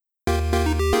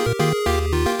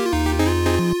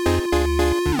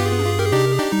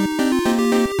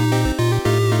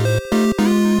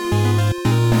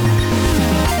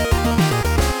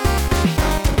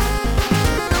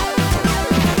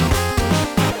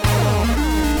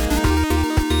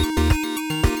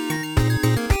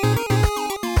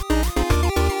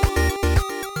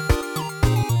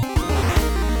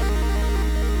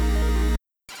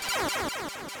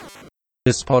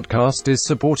This podcast is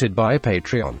supported by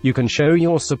Patreon. You can show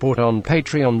your support on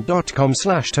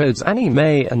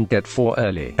patreon.com/toadsanime and get 4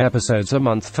 early episodes a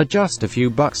month for just a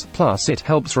few bucks. Plus, it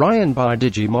helps Ryan buy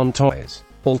Digimon toys.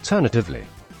 Alternatively,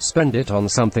 spend it on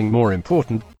something more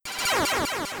important.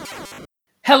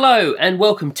 Hello, and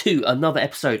welcome to another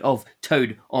episode of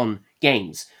Toad on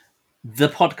Games, the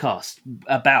podcast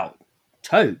about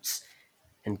toads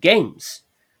and games.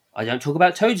 I don't talk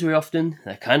about toads very often.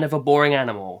 They're kind of a boring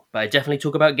animal, but I definitely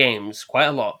talk about games quite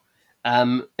a lot.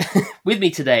 With me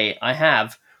today, I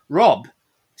have Rob.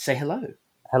 Say hello.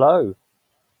 Hello.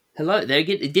 Hello. There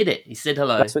he did it. He said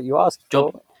hello. That's what you asked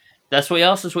for. That's what he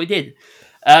asked. That's what he did.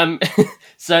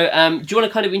 So, do you want to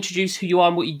kind of introduce who you are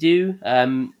and what you do,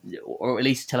 or at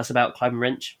least tell us about Clive and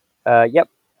Wrench? Yep.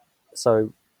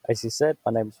 So, as you said,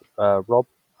 my name's Rob.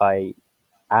 I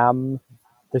am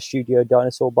the studio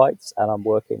Dinosaur Bytes, and I'm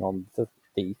working on the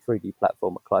 3D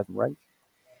platform at Clive and Wrench,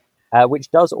 which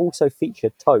does also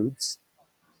feature toads.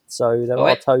 So there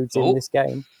are toads in this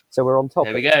game. So we're on top.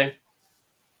 There we go.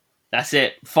 That's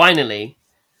it. Finally,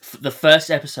 the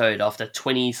first episode after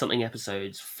 20-something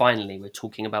episodes. Finally, we're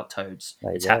talking about toads.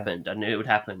 It's happened. I knew it would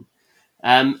happen.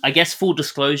 I guess full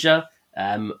disclosure,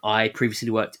 I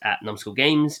previously worked at Numbskull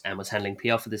Games and was handling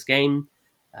PR for this game.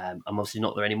 I'm obviously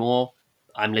not there anymore.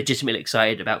 I'm legitimately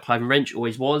excited about Clive and Wrench,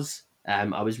 always was.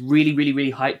 I was really, really,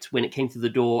 really hyped when it came through the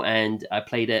door and I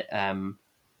played it. I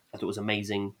thought it was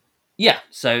amazing. Yeah,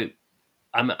 so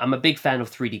I'm a big fan of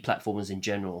 3D platformers in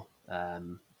general,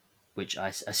 which I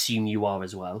assume you are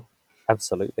as well.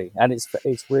 Absolutely, and it's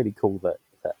really cool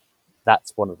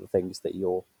that's one of the things that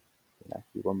you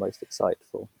were most excited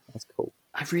for. That's cool.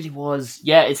 I really was.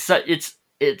 Yeah, it's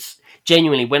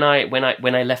genuinely when I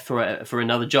left for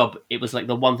another job, it was like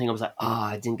the one thing I was like,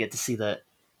 I didn't get to see that.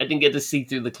 I didn't get to see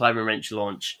through the Clive and Wrench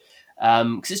launch,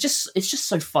 because it's just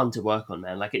so fun to work on,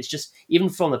 man. Like, it's just, even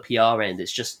from the PR end,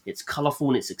 it's colorful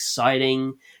and it's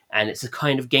exciting, and it's a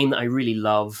kind of game that I really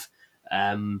love.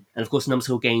 And of course,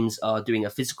 Numbskull Games are doing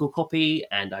a physical copy,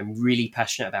 and I'm really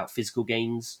passionate about physical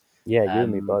games. Yeah, you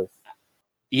and me both.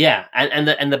 Yeah,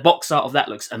 and the box art of that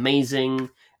looks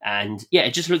amazing. And yeah,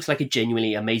 it just looks like a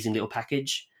genuinely amazing little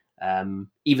package.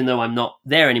 Even though I'm not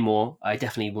there anymore, I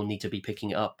definitely will need to be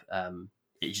picking it up.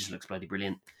 It just looks bloody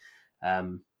brilliant.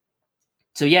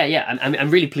 So yeah, I'm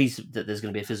really pleased that there's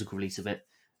going to be a physical release of it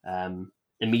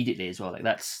immediately as well. Like,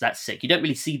 that's sick. You don't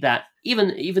really see that,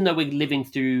 even though we're living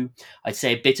through, I'd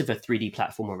say, a bit of a 3D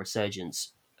platformer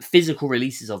resurgence. Physical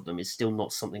releases of them is still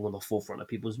not something on the forefront of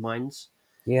people's minds.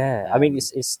 Yeah, I mean,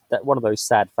 it's that one of those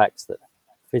sad facts that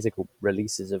physical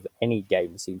releases of any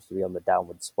game seems to be on the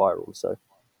downward spiral. So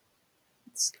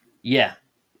it's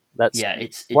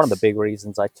one of the big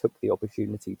reasons I took the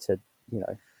opportunity to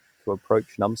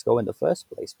approach Numbskull in the first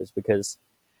place, was because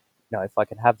if I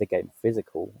can have the game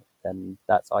physical, then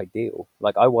that's ideal.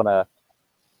 Like, one of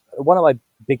my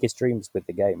biggest dreams with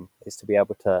the game is to be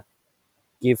able to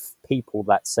give people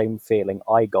that same feeling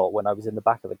I got when I was in the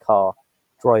back of the car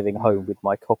driving home with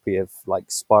my copy of like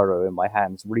Spyro in my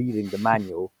hands, reading the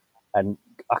manual, and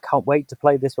I can't wait to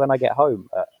play this when I get home.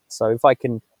 So if I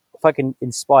can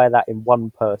inspire that in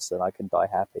one person, I can die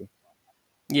happy.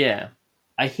 Yeah,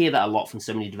 I hear that a lot from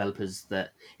so many developers,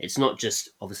 that it's not just,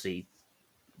 obviously,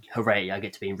 hooray, I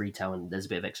get to be in retail and there's a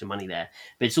bit of extra money there,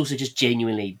 but it's also just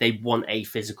genuinely they want a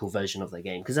physical version of their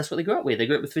game, because that's what they grew up with. They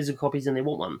grew up with physical copies and they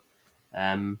want one.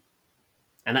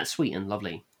 And that's sweet and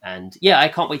lovely. And yeah, I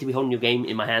can't wait to be holding your game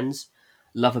in my hands.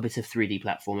 Love a bit of 3D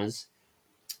platformers.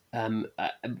 I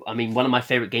mean, one of my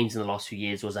favorite games in the last few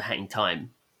years was A Hat in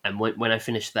Time. And when I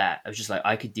finished that, I was just like,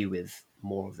 I could do with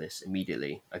more of this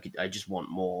immediately. I just want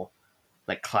more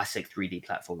like classic 3D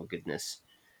platformer goodness.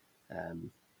 And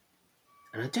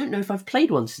I don't know if I've played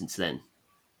one since then.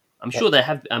 I'm sure there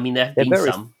have. I mean, there have been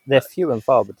some. They're few and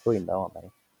far between, though, aren't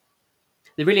they?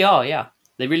 They really are. Yeah,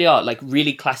 they really are. Like,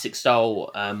 really classic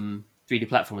style 3D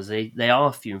platformers. They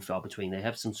are few and far between. They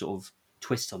have some sort of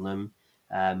twist on them.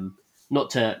 Not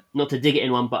to dig it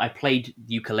in one, but I played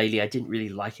Ukulele. I didn't really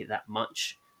like it that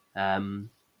much. The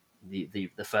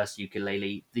first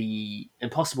Ukulele, the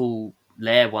Impossible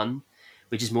Lair one,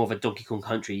 which is more of a Donkey Kong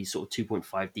Country sort of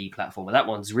 2.5D platformer. That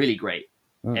one's really great.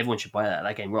 Everyone should buy that.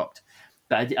 That game rocked.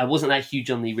 But I wasn't that huge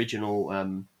on the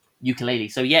original Ukulele.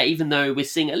 So yeah, even though we're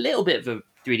seeing a little bit of a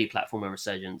 3D platformer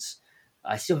resurgence,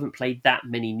 I still haven't played that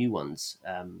many new ones,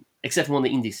 except for on the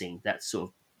indie scene. That's sort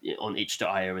of on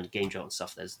itch.io and GameJolt and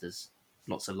stuff. There's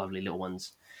lots of lovely little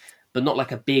ones, but not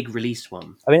like a big released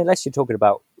one. I mean, unless you're talking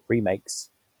about remakes,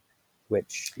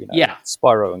 which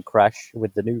Spyro and Crash,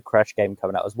 with the new Crash game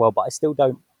coming out as well. But I still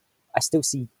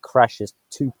see Crash as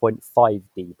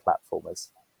 2.5D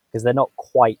platformers, because they're not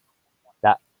quite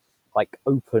like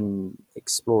open,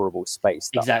 explorable space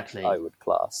that I Exactly. would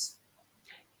class.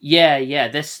 Yeah.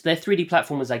 They're 3D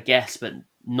platformers, I guess, but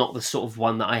not the sort of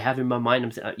one that I have in my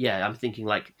mind. I'm thinking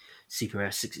like Super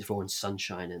Mario 64 and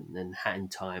Sunshine and Hat in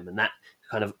Time and that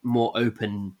kind of more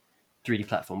open 3D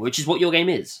platform, which is what your game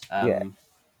is. Yeah,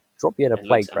 drop you in a It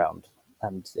looks playground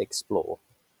and explore.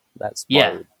 That's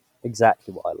yeah,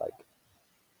 exactly what I like.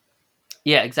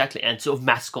 yeah, exactly, and sort of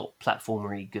mascot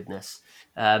platformery goodness.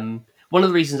 One of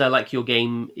the reasons I like your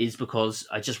game is because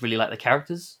I just really like the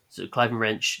characters. So Clive and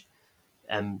Wrench,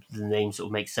 the name sort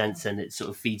of makes sense, and it sort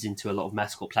of feeds into a lot of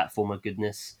mascot platformer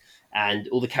goodness. And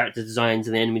all the character designs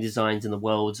and the enemy designs and the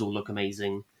worlds all look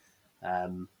amazing.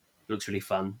 It looks really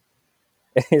fun.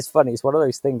 It's funny. It's one of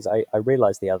those things I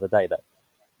realized the other day that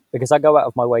because I go out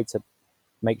of my way to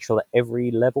make sure that every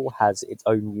level has its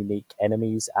own unique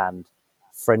enemies and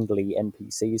friendly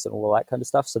NPCs and all of that kind of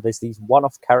stuff. So there's these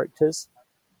one-off characters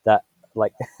that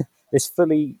like this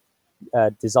fully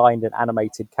designed and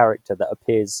animated character that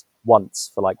appears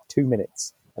once for like 2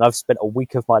 minutes, and I've spent a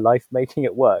week of my life making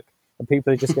it work. And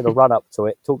people are just going to run up to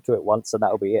it, talk to it once, and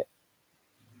that'll be it.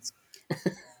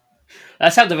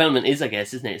 That's how development is, I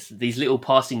guess, isn't it? It's these little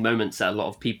passing moments that a lot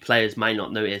of players might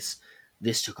not notice.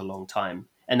 This took a long time,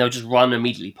 and they'll just run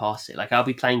immediately past it. Like I'll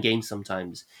be playing games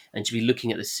sometimes, and to be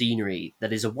looking at the scenery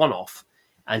that is a one-off,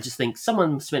 and just think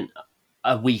someone spent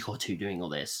a week or two doing all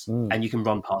this, Mm. and you can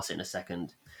run past it in a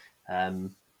second.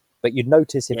 But you'd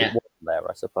notice if it Yeah. wasn't there,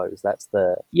 I suppose. That's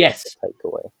the Yes.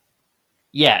 takeaway.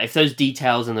 Yeah. If those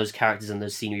details and those characters and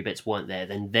those scenery bits weren't there,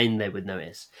 then they would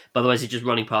notice. But otherwise, you're just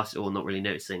running past it all, not really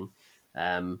noticing.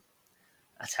 Um,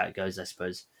 that's how it goes, I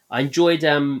suppose. I enjoyed.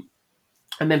 I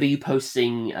remember you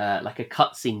posting like a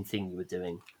cutscene thing you were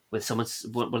doing with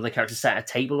one of the characters sat at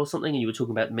a table or something, and you were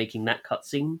talking about making that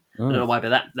cutscene. I don't know why,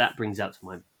 but that brings out to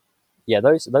mind. Yeah,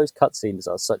 those cutscenes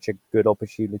are such a good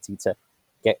opportunity to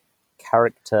get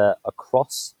character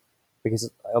across, because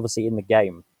obviously in the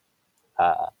game,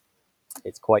 uh,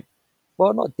 it's quite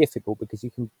well not difficult because you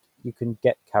can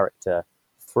get character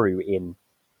through in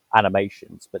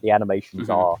animations, but the animations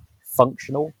Hmm. are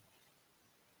functional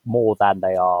more than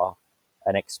they are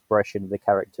an expression of the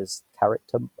character's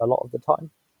character a lot of the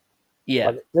time. Yeah.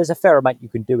 Like there's a fair amount you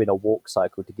can do in a walk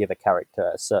cycle to give a character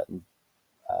a certain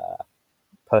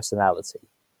personality.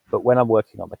 But when I'm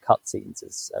working on the cutscenes,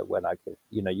 is when I can,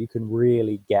 you can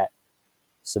really get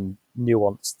some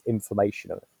nuanced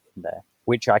information in there,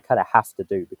 which I kind of have to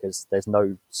do because there's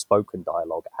no spoken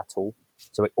dialogue at all.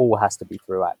 So it all has to be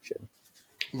through action.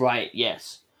 Right.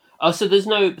 Yes. Oh, so there's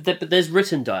no, but there's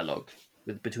written dialogue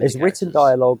between There's the written characters.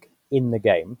 dialogue in the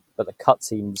game, but the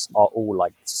cutscenes are all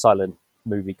like silent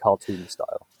movie cartoon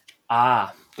style.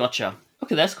 Ah, gotcha.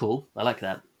 Okay, that's cool. I like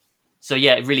that. So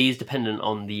yeah, it really is dependent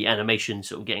on the animation,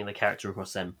 sort of getting the character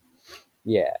across them.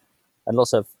 Yeah, and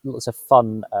lots of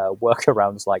fun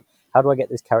workarounds. Like, how do I get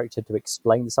this character to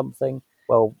explain something?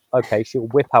 Well, okay, she'll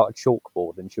whip out a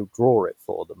chalkboard and she'll draw it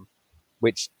for them,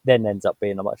 which then ends up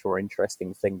being a much more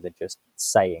interesting thing than just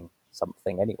saying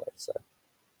something anyway. So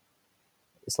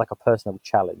it's like a personal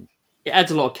challenge. It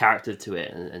adds a lot of character to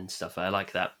it and stuff. I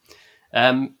like that.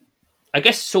 Um, I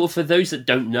guess sort of for those that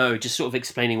don't know, just sort of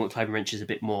explaining what Clive and Wrench is a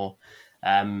bit more.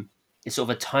 It's sort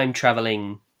of a time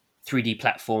traveling 3D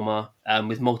platformer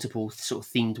with multiple sort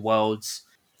of themed worlds,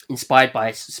 inspired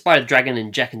by Spider Dragon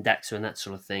and Jack and Daxter and that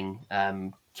sort of thing.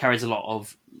 Carries a lot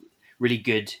of really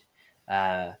good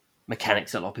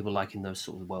mechanics that a lot of people like in those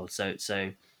sort of worlds.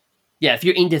 So yeah, if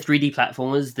you're into 3D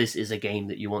platformers, this is a game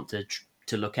that you want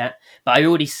to look at. But I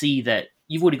already see that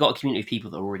you've already got a community of people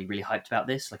that are already really hyped about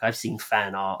this. Like I've seen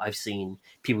fan art, I've seen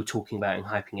people talking about it and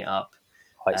hyping it up.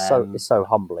 It's so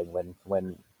humbling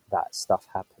when that stuff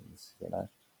happens.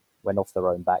 When off their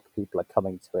own back, people are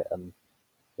coming to it, and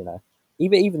you know,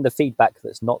 even the feedback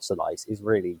that's not so nice is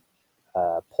really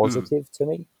positive to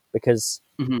me, because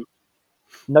Mm-hmm.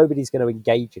 nobody's going to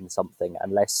engage in something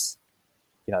unless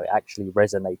it actually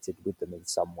resonated with them in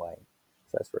some way.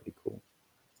 So that's really cool.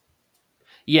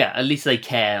 Yeah, at least they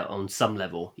care on some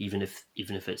level, even if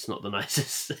it's not the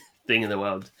nicest thing in the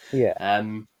world. Yeah,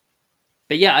 Um,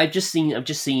 but yeah, I've just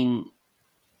seen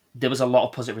there was a lot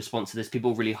of positive response to this.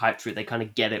 People really hyped for it. They kind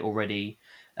of get it already.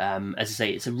 As I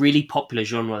say, it's a really popular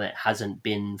genre that hasn't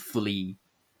been fully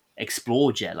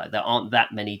explored yet. Like there aren't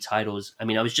that many titles. I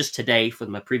mean, I was just today for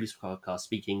my previous podcast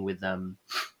speaking with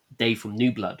Dave from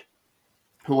New Blood,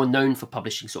 who are known for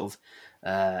publishing sort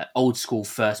of old school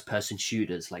first person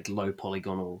shooters, like low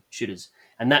polygonal shooters,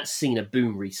 and that's seen a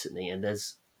boom recently. And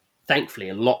there's thankfully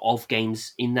a lot of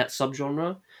games in that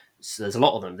subgenre. So there's a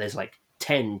lot of them. There's like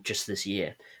 10 just this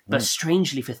year. But mm.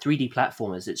 strangely, for 3D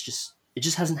platformers, it's just it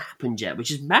just hasn't happened yet,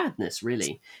 which is madness.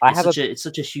 Really, I have it's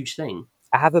such a huge thing.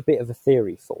 I have a bit of a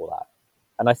theory for that,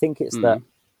 and I think it's that Mm,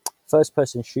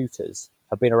 first-person shooters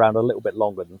have been around a little bit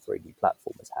longer than 3D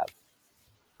platformers have,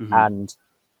 hmm. and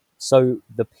so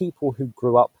the people who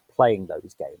grew up playing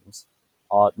those games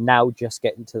are now just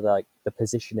getting to the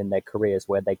position in their careers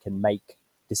where they can make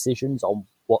decisions on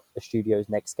what the studio's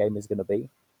next game is going to be.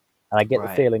 And I get the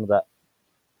Right. feeling that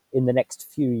in the next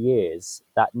few years,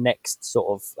 that next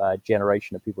sort of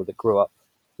generation of people that grew up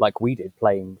like we did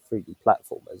playing 3D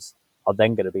platformers are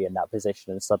then going to be in that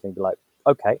position and suddenly be like,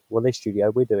 okay, well, this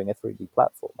studio, we're doing a 3D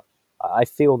platformer. I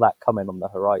feel that coming on the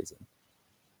horizon,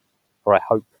 or I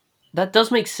hope. That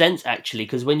does make sense actually,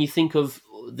 because when you think of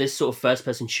this sort of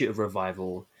first-person shooter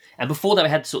revival, and before that we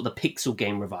had sort of the pixel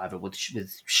game revival with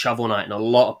Shovel Knight and a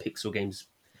lot of pixel games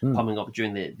Mm, coming up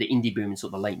during the indie boom in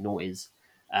sort of the late noughties.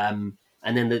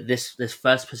 And then this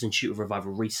first-person shooter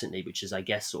revival recently, which is I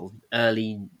guess sort of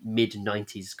early mid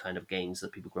 '90s kind of games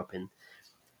that people grew up in.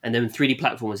 And then 3D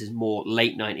platformers is more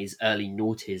late '90s, early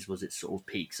noughties was its sort of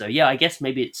peak. So yeah, I guess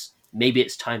maybe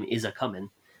its time is a coming.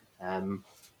 Um,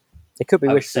 it could be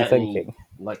I would wishful certainly thinking.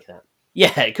 like that.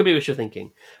 Yeah, it could be wishful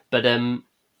thinking, but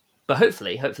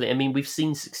hopefully, I mean, we've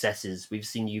seen successes. We've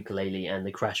seen Ukulele and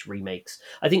the Crash remakes.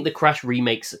 I think the Crash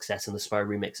remake success and the Spyro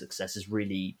remake success is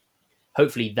really,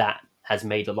 hopefully, that has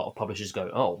made a lot of publishers go,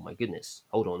 "Oh my goodness,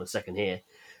 hold on a second here,"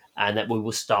 and that we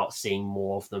will start seeing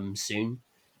more of them soon.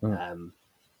 Mm. Um,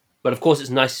 but of course, it's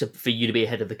nice for you to be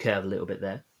ahead of the curve a little bit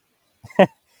there.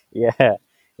 Yeah,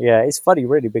 yeah. It's funny,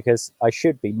 really, because I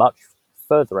should be much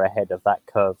further ahead of that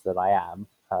curve than I am.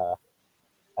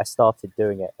 I started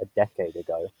doing it a decade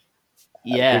ago,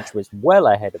 Yeah, which was well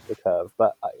ahead of the curve.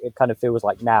 But it kind of feels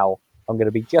like now I'm going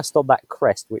to be just on that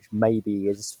crest, which maybe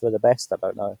is for the best. I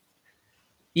don't know.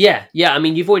 yeah. I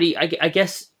mean, you've already, I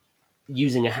guess,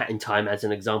 using a hat in time as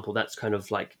an example, that's kind of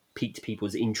like piqued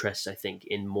people's interest, I think,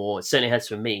 in more. It certainly has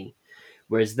for me.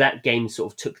 Whereas that game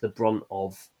sort of took the brunt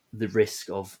of the risk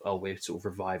of, oh, we're sort of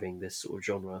reviving this sort of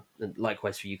genre, and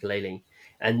likewise for ukulele,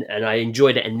 and I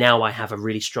enjoyed it, and now I have a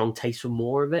really strong taste for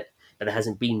more of it, but there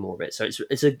hasn't been more of it. So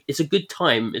it's a good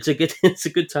time. It's a good it's a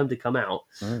good time to come out.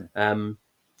 Mm. Um,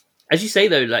 as you say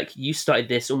though, like you started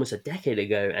this almost a decade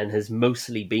ago, and has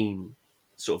mostly been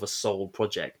sort of a sole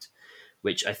project,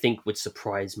 which I think would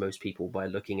surprise most people by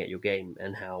looking at your game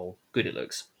and how good it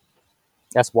looks.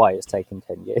 That's why it's taken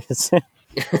 10 years.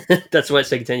 That's why it's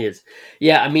taken 10 years.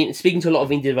 Yeah, I mean, speaking to a lot of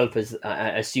indie developers, I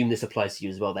assume this applies to you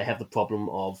as well. They have the problem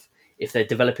of if they're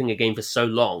developing a game for so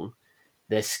long,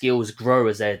 their skills grow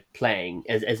as they're playing,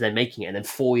 as they're making it. And then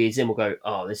 4 years in, we'll go,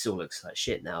 oh, this all looks like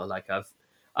shit now. Like,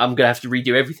 I'm going to have to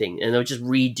redo everything. And they'll just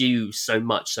redo so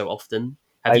much so often.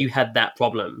 Have I you had that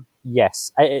problem?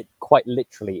 Yes, quite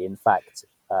literally. In fact,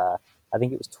 I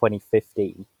think it was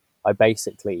 2015. I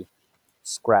basically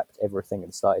scrapped everything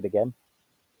and started again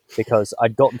because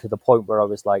I'd gotten to the point where I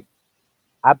was like,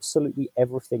 absolutely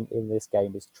everything in this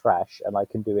game is trash, and I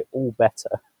can do it all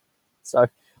better. So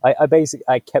I basically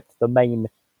I kept the main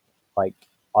like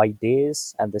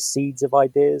ideas and the seeds of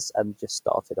ideas and just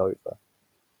started over.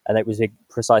 And it was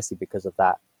precisely because of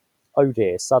that. Oh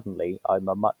dear! Suddenly, I'm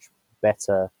a much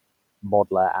better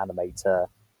modeler, animator,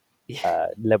 Yeah.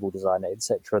 level designer,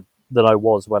 etc., than I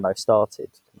was when I started.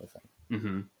 Kind of thing.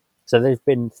 Hmm. So there's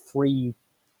been three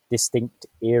distinct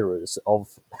eras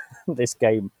of this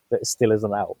game that still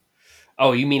isn't out.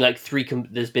 Oh, you mean like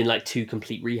there's been like two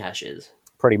complete rehashes?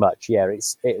 Pretty much, yeah.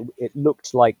 It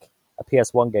looked like a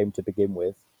PS1 game to begin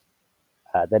with.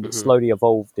 Then it Hmm. slowly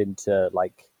evolved into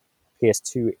like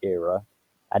PS2 era,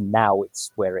 and now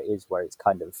it's where it is, where it's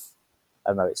kind of,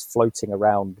 I don't know, it's floating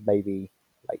around maybe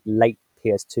like late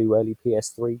PS2, early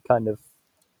PS3 kind of.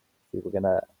 If we were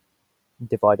gonna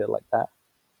divide it like that.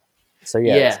 So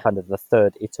yeah, it's Yeah. kind of the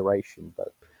third iteration,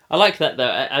 but I like that though.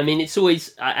 I mean, it's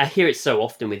always I hear it so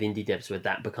often with indie devs where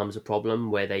that becomes a problem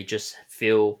where they just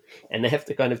feel and they have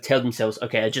to kind of tell themselves,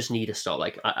 okay, I just need to start.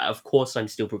 Like, of course, I'm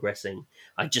still progressing.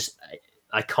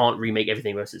 I can't remake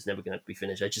everything, or else it's never going to be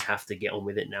finished. I just have to get on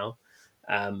with it now.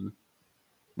 Um,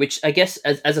 which I guess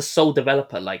as a sole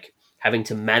developer, like having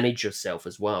to manage yourself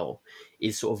as well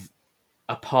is sort of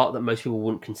a part that most people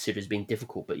wouldn't consider as being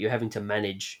difficult, but you're having to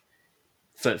manage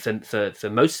for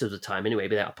most of the time anyway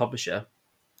without a publisher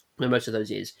most of those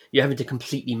years, you're having to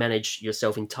completely manage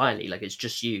yourself entirely. Like it's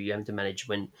just you. You're having to manage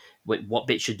when what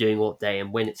bits you're doing what day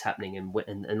and when it's happening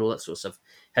and all that sort of stuff.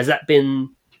 Has that been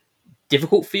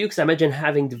difficult for you? Because I imagine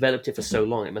having developed it for so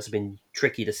long, it must have been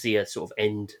tricky to see a sort of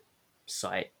end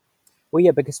sight. well,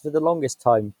 yeah, because for the longest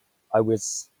time, I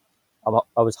was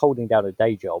I was holding down a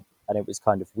day job, and it was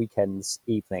kind of weekends,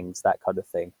 evenings, that kind of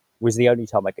thing was the only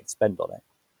time I could spend on it.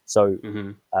 So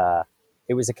Hmm.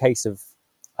 it was a case of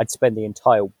I'd spend the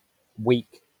entire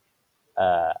week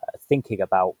thinking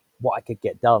about what I could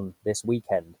get done this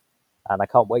weekend, and I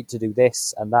can't wait to do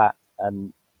this and that.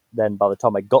 And then by the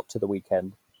time I got to the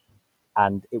weekend,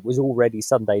 and it was already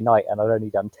Sunday night, and I'd only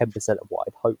done 10% of what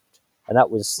I'd hoped, and that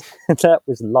was that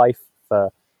was life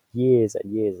for years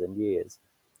and years and years.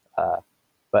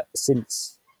 But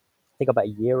since I think about a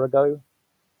year ago,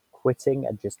 quitting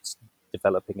and just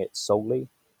developing it solely,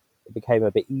 it became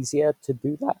a bit easier to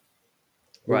do that.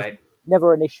 It was Right.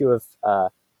 never an issue of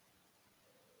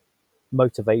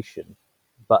motivation,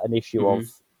 but an issue Hmm.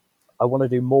 of I want to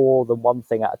do more than one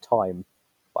thing at a time,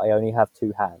 but I only have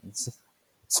two hands.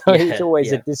 So it's Yeah.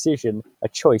 always a Yeah. decision, a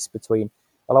choice between,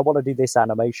 well, I want to do this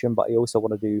animation, but I also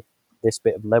want to do this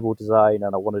bit of level design,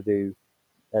 and I want to do.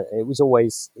 It was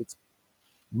always, it's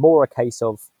more a case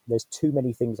of there's too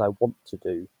many things I want to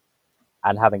do,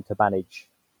 and having to manage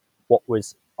what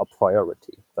was a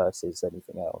priority versus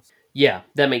anything else. Yeah,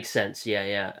 that makes sense. Yeah,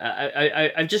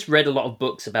 yeah. I've just read a lot of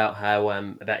books about how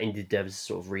about indie devs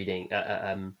sort of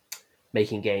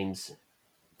making games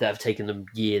that have taken them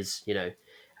years,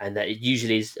 and that it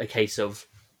usually is a case of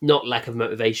not lack of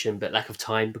motivation but lack of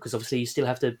time, because obviously you still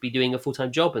have to be doing a full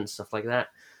time job and stuff like that,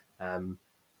 um,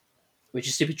 which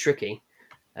is super tricky.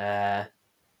 Uh,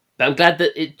 but I'm glad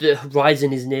that the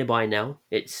Horizon is nearby now.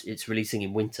 It's releasing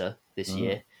in winter this Mm.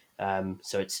 year,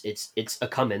 so it's a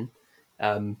coming.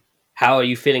 Um, how are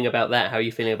you feeling about that? How are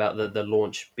you feeling about the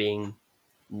launch being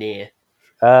near?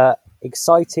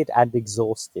 Excited and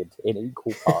exhausted in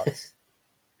equal parts.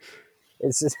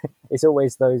 It's it's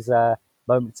always those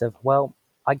moments of, well,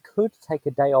 I could take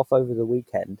a day off over the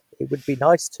weekend. It would be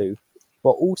nice to,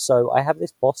 but also I have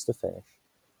this boss to finish.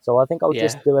 So I think I'll Yeah.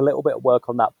 just do a little bit of work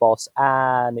on that boss,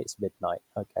 and it's midnight.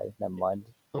 Okay, never mind.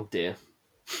 Oh dear.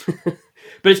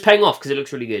 But it's paying off because it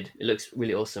looks really good. It looks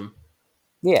really awesome,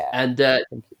 Yeah, and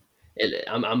thank you.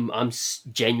 I'm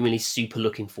genuinely super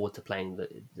looking forward to playing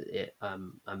it.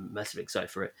 I'm massively excited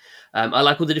for it. I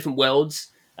like all the different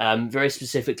worlds. Very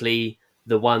specifically,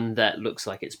 the one that looks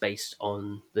like it's based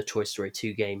on the Toy Story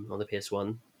 2 game on the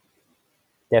PS1.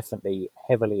 Definitely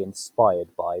heavily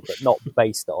inspired by, but not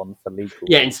based on for legal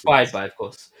Yeah, inspired reasons. by, of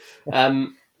course.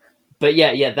 Um, but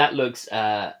yeah, yeah, that looks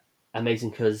amazing,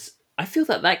 because I feel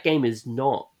that that game is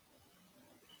not.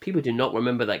 People do not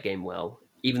remember that game well,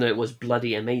 even though it was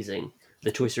bloody amazing.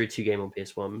 The Toy Story 2 game on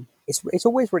PS1. It's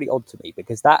always really odd to me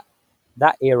because that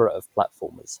era of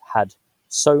platformers had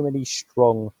so many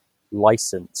strong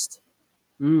licensed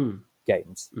Mm.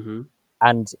 games, Hmm.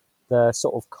 and the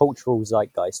sort of cultural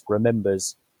zeitgeist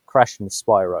remembers Crash and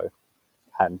Spyro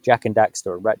and Jack and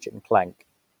Daxter and Ratchet and Clank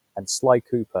and Sly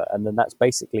Cooper, and then that's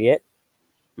basically it.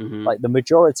 Hmm. Like the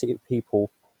majority of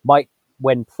people might,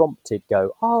 when prompted,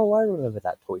 go, "Oh, I remember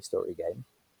that Toy Story game,"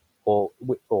 or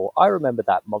 "I remember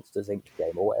that Monsters Inc.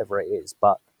 game," or whatever it is.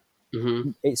 But Hmm.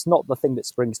 it's not the thing that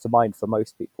springs to mind for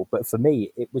most people. But for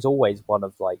me, it was always one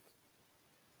of like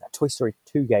that Toy Story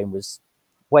 2 game was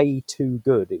way too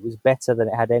good. It was better than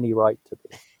it had any right to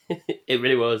be. It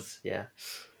really was. Yeah,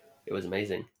 it was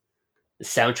amazing. The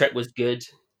soundtrack was good.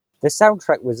 The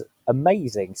soundtrack was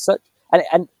amazing.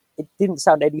 And it didn't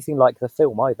sound anything like the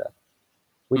film either,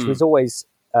 which was Mm.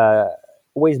 uh,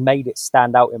 always made it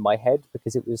stand out in my head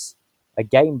because it was a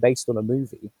game based on a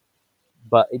movie,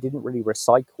 but it didn't really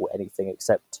recycle anything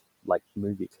except like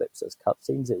movie clips as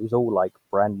cutscenes. It was all like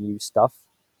brand new stuff.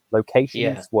 Yeah,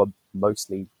 Locations were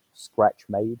mostly scratch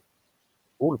made,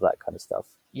 all of that kind of stuff.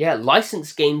 yeah.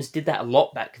 Licensed games did that a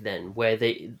lot back then, where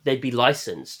they'd be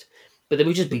licensed, but they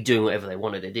would just be doing whatever they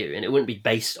wanted to do, and it wouldn't be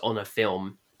based on a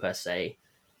film per se.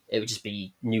 It would just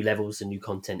be new levels and new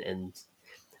content, and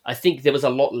I think there was a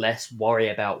lot less worry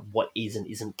about what is and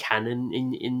isn't canon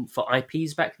in for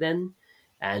IPs back then,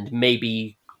 and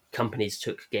maybe companies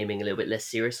took gaming a little bit less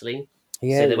seriously,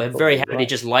 Yeah, so they you're were very probably happy to right.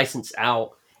 just license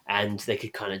out, and they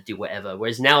could kind of do whatever.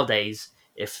 Whereas nowadays,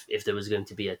 if there was going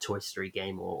to be a Toy Story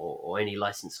game or any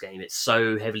licensed game, it's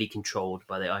so heavily controlled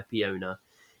by the IP owner,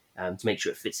 to make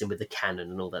sure it fits in with the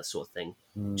canon and all that sort of thing.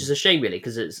 Which Mm. is a shame, really,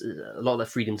 because it's a lot of the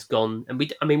freedom's gone, and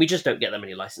we just don't get that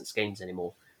many licensed games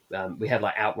anymore. We have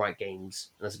like outright games,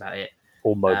 and that's about it.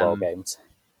 All mobile Um, games.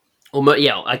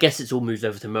 yeah, I guess it's all moved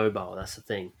over to mobile. That's the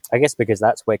thing. I guess because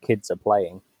that's where kids are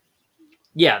playing.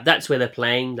 Yeah, that's where they're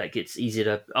playing. Like, it's easy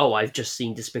to. Oh, I've just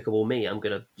seen Despicable Me. I'm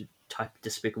gonna type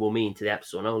Despicable Me into the App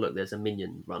Store, and oh look, there's a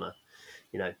Minion runner.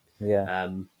 You know, Yeah.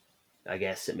 um, I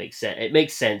guess it makes sense. It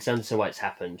makes sense. I understand why it's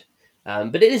happened.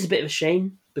 But it is a bit of a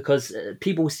shame because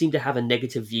people seem to have a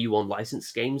negative view on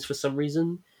licensed games for some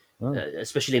reason, Mm.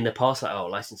 especially in the past. Like, oh,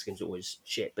 licensed games are always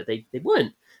shit, but they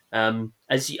weren't.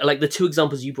 Like the two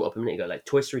examples you brought up a minute ago, like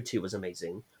Toy Story 2 was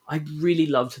amazing. I really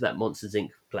loved that Monsters Inc.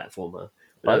 platformer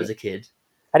when I was right? a kid.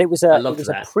 And it was I a loved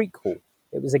that. prequel.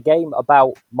 It was a game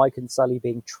about Mike and Sully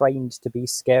being trained to be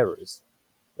scarers.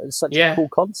 It was such a Yeah, cool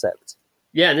concept.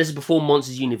 yeah, and this is before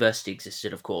Monsters University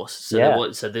existed, of course. So Yeah.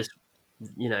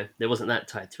 there wasn't that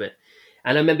tied to it.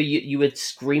 And I remember you would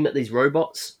scream at these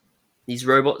robots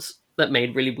that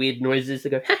made really weird noises. They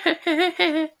go,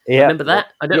 I Yeah, remember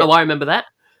that. I don't yeah. know why I remember that.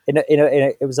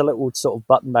 It was a little sort of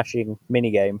button mashing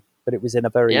mini game, but it was in a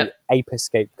very Yep. ape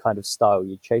escape kind of style.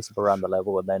 You chase them around the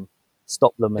level and then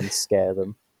stop them and scare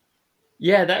them.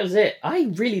 Yeah, that was it.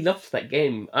 I really loved that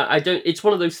game. I don't. It's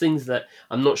one of those things that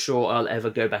I'm not sure I'll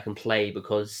ever go back and play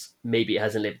because maybe it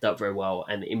hasn't lived up very well,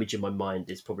 and the image in my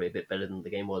mind is probably a bit better than the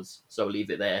game was. So I'll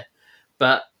leave it there.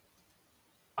 But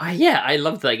I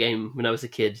loved that game when I was a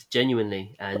kid,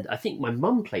 genuinely, and I think my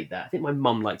mum played that. I think my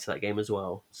mum liked that game as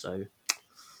well. So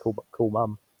Cool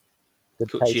mum. Good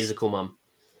she is a taste. cool mum.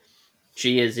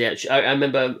 She is. Yeah, I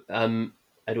remember.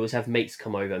 I'd always have mates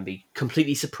come over and be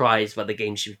completely surprised by the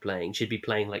game she'd be playing. She'd be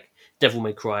playing like Devil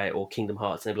May Cry or Kingdom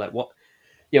Hearts, and they'd be like, "What?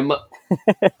 Your mum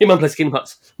plays Kingdom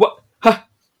Hearts? What? Huh?"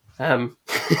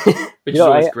 Which is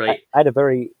always great. I had it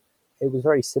was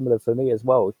very similar for me as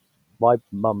well. My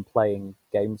mum playing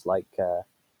games like,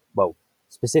 well,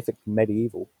 specific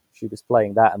Medieval. She was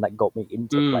playing that, and that got me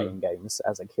into playing games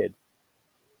as a kid.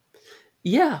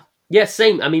 Yeah, yeah,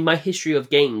 same. I mean, my history of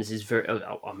games is very.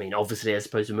 I mean, obviously, as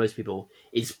opposed to most people,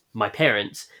 is my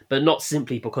parents, but not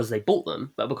simply because they bought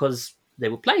them, but because they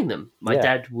were playing them. My Yeah.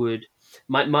 dad would.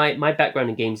 My background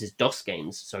in games is DOS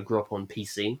games, so I grew up on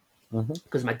PC Hmm.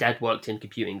 because my dad worked in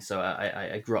computing, so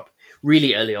I grew up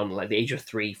really early on, like the age of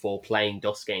 3, 4, playing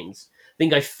DOS games. I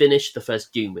think I finished the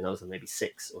first Doom when I was maybe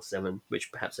 6 or 7,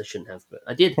 which perhaps I shouldn't have, but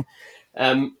I did.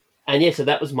 And yeah, so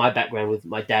that was my background with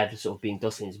my dad sort of being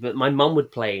DOS games. But my mum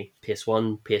would play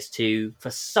PS1, PS2.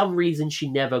 For some reason, she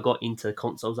never got into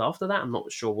consoles after that. I'm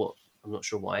not sure what. I'm not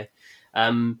sure why.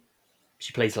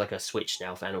 She plays like a Switch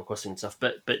now for Animal Crossing and stuff.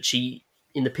 But she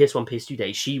in the PS1, PS2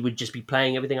 days, she would just be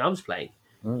playing everything I was playing.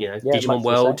 Yeah, Digimon much the same.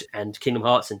 World and Kingdom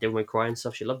Hearts and Devil May Cry and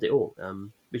stuff. She loved it all,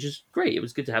 which is great. It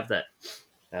was good to have that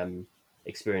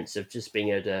experience of just being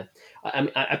able to.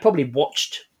 I probably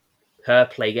watched her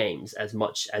play games as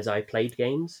much as I played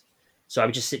games. So I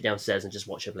would just sit downstairs and just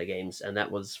watch her play games, and that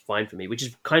was fine for me, which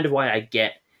is kind of why I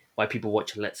get why people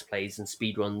watch Let's Plays and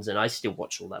speedruns, and I still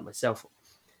watch all that myself.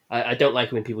 I don't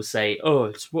like when people say,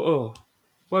 why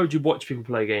would you watch people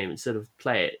play a game instead of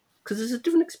play it? Because it's a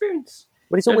different experience.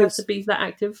 But You don't have to be that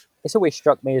active. it's always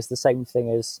struck me as the same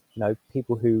thing as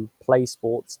people who play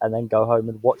sports and then go home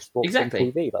and watch sports Exactly.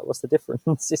 on TV. Like, what's the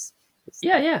difference?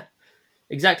 Yeah.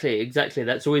 Exactly.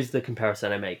 That's always the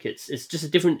comparison I make. It's just a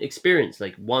different experience.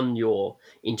 Like one you're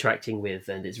interacting with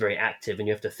and it's very active and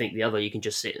you have to think. The other you can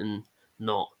just sit and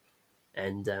not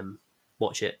and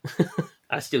watch it.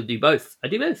 I still do both. I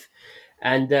do both.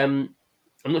 And I'm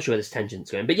not sure where this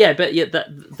tangent's going, but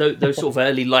those sort of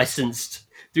early licensed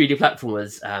 3D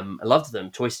platformers, I loved them.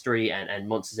 Toy Story and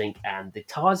Monsters Inc. and the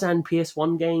Tarzan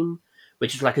PS1 game,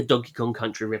 which is like a Donkey Kong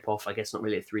Country ripoff. I guess not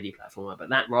really a 3D platformer, but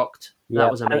that rocked. Yeah,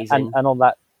 That was amazing. and on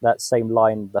that same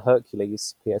line, the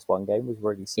Hercules PS1 game was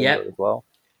really similar as well.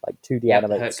 Like 2D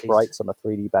animated Hercules. sprites on a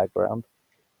 3D background.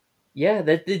 Yeah,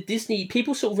 the Disney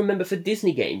people sort of remember for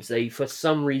Disney games. They for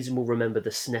some reason will remember the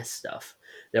SNES stuff.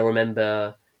 They'll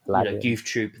remember Goof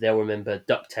Troop. They'll remember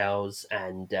DuckTales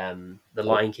and the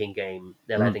Lion King game,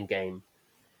 the Aladdin game.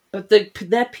 But their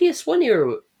PS1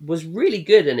 era was really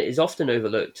good, and it is often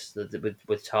overlooked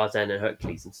with Tarzan and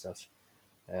Hercules and stuff.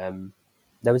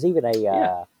 There was even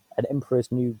an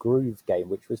Emperor's New Groove game,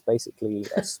 which was basically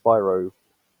a Spyro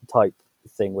type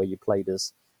thing where you played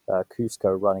as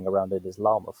Cusco running around in his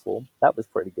llama form. That was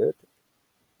pretty good.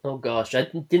 Oh gosh, I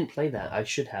didn't play that. I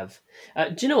should have.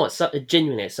 Do you know what?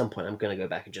 Genuinely, at some point, I'm going to go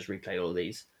back and just replay all of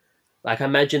these. Like, I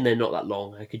imagine they're not that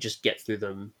long. I could just get through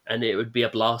them, and it would be a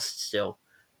blast still.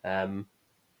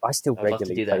 I still I'd love to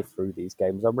regularly do play that. through these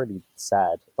games. I'm really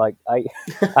sad. Like I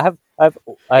have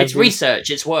It's research.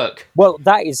 It's work. Well,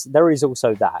 there is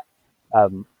also that,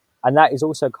 and that is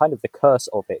also kind of the curse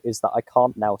of it is that I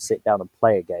can't now sit down and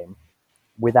play a game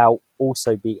without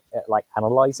also be like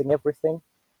analyzing everything,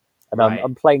 and Right.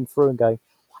 I'm playing through and going,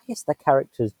 why is the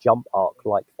character's jump arc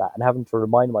like that, and having to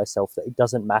remind myself that it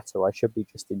doesn't matter. I should be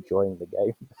just enjoying the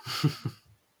game.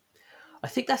 I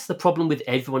think that's the problem with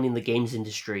everyone in the games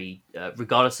industry,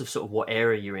 regardless of sort of what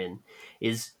area you're in,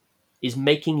 is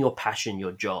making your passion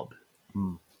your job.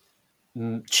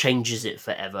 Changes it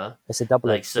forever. It's a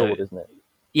double-edged sword, isn't it?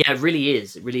 Yeah, it really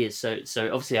is. It really is. So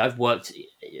obviously, I've worked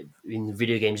in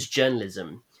video games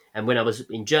journalism, And when I was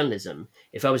in journalism,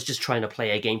 if I was just trying to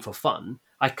play a game for fun,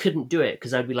 I couldn't do it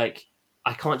because I'd be like,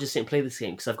 I can't just sit and play this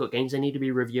game because I've got games I need to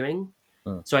be reviewing.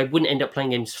 Mm. So I wouldn't end up playing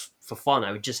games for fun.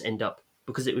 I would just end up,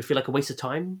 because it would feel like a waste of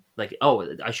time. Like, oh,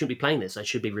 I shouldn't be playing this. I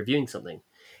should be reviewing something.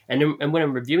 And when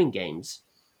I'm reviewing games,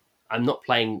 I'm not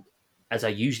playing as I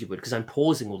usually would because I'm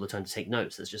pausing all the time to take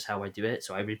notes. That's just how I do it.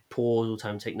 So I would pause all the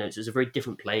time to take notes. It's a very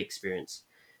different play experience.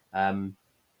 And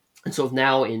sort of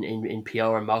now in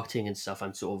PR and marketing and stuff,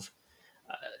 I'm sort of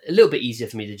a little bit easier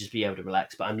for me to just be able to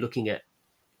relax. But I'm looking at,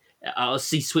 I'll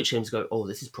see Switch games go, oh,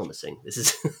 this is promising. This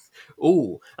is,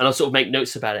 oh, and I'll sort of make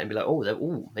notes about it and be like,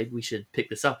 oh, maybe we should pick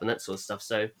this up and that sort of stuff.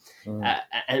 So,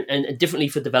 and differently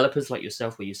for developers like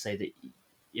yourself, where you say that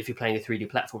if you're playing a 3D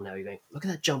platform now, you're going, look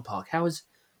at that jump arc.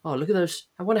 Look at those.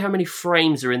 I wonder how many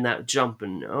frames are in that jump.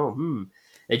 And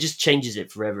it just changes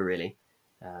it forever, really.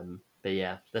 But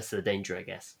yeah, that's the danger, I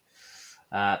guess.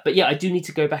 But yeah, I do need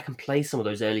to go back and play some of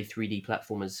those early 3D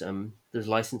platformers, those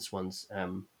licensed ones.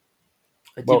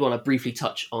 I did want to briefly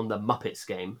touch on the Muppets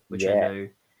game, which I know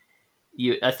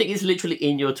I think it's literally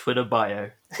in your Twitter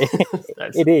bio.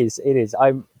 It is.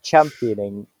 I'm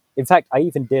championing. In fact, I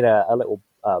even did a little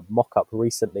mock-up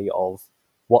recently of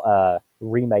what a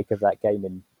remake of that game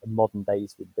in modern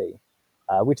days would be.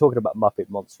 We're talking about Muppet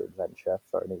Monster Adventure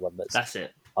for anyone that's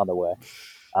it. unaware.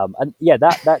 And yeah,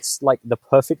 that's like the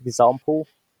perfect example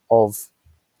of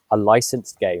a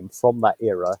licensed game from that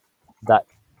era that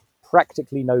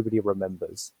practically nobody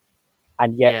remembers.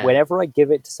 And yet, whenever I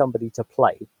give it to somebody to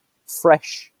play,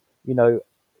 fresh,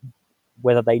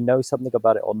 whether they know something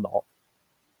about it or not,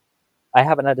 I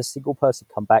haven't had a single person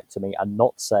come back to me and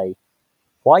not say,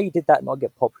 why did that not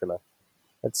get popular?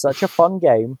 It's such a fun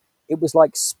game. It was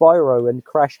like Spyro and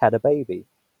Crash had a baby.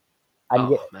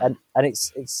 And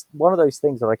it's one of those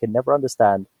things that I can never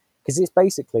understand, because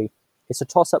it's a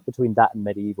toss-up between that and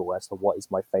Medieval as to what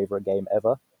is my favorite game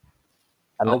ever.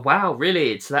 And wow,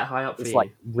 really? It's that high up for you? It's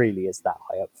like, really is that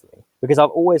high up for me. Because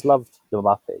I've always loved the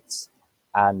Muppets,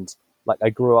 and like I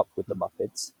grew up with the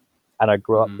Muppets, and I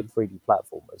grew up with 3D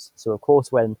platformers. So of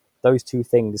course, when those two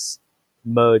things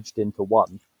merged into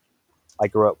one, I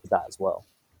grew up with that as well.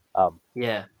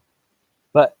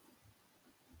 But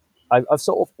I've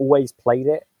sort of always played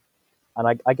it,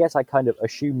 and I guess I kind of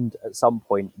assumed at some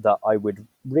point that I would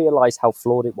realize how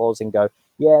flawed it was and go,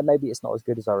 yeah, maybe it's not as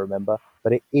good as I remember,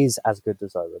 but it is as good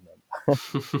as I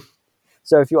remember.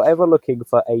 So if you're ever looking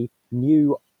for a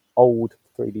new, old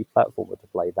 3D platformer to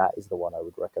play, that is the one I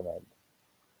would recommend.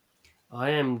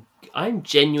 I'm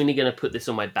genuinely going to put this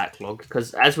on my backlog,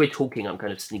 because as we're talking, I'm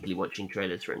kind of sneakily watching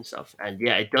trailers for it and stuff. And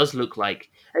yeah, it looks like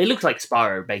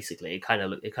Spyro, basically. It kind of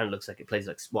looks like it plays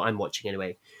like what I'm watching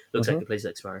anyway. Looks like it plays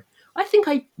like Spyro. I think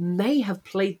I may have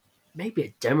played maybe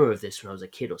a demo of this when I was a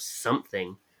kid or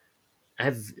something. I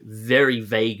have very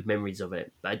vague memories of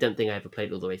it, but I don't think I ever played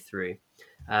it all the way through.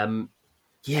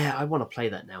 Yeah, I want to play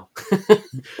that now.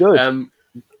 Good. I'm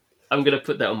going to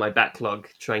put that on my backlog,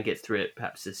 try and get through it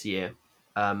perhaps this year.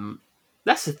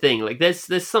 That's the thing. Like,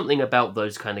 there's something about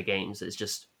those kind of games that's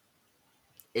just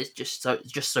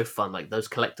so fun. Like those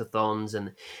collectathons,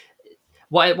 and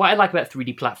what I like about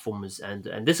 3D platformers,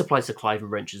 and this applies to Clive and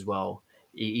Wrench as well,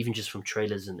 even just from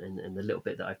trailers and the little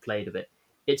bit that I've played of it.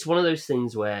 It's one of those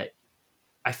things where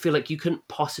I feel like you couldn't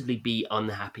possibly be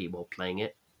unhappy while playing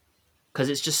it, because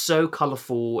it's just so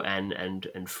colourful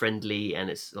and friendly, and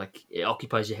it's like it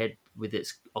occupies your head with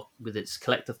its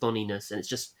collectathoniness, and it's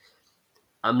just,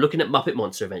 I'm looking at Muppet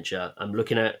Monster Adventure, I'm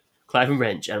looking at Clive and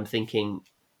Wrench, and I'm thinking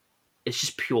it's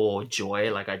just pure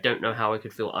joy. Like, I don't know how I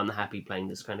could feel unhappy playing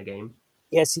this kind of game.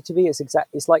 Yeah, see, to me,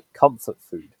 it's like comfort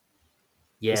food.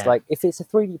 Yeah. It's like, if it's a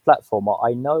 3D platformer,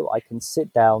 I know I can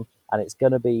sit down and it's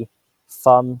going to be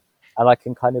fun, and I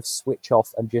can kind of switch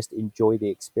off and just enjoy the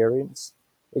experience.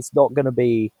 It's not going to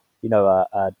be,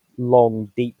 a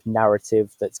long, deep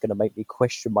narrative that's going to make me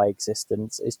question my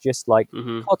existence. It's just like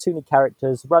cartoony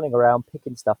characters running around,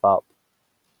 picking stuff up.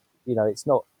 You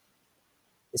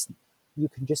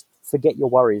can just forget your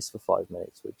worries for 5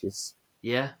 minutes, which is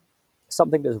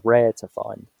something that's rare to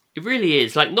find. It really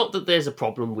is. Like, not that there's a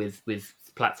problem with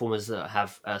platformers that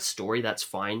have a story, that's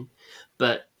fine.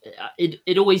 But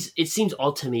it seems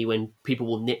odd to me when people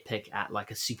will nitpick at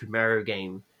like a Super Mario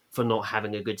game for not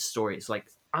having a good story. It's like,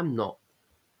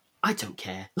 I don't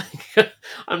care. Like,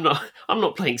 I'm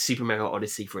not playing Super Mario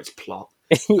Odyssey for its plot.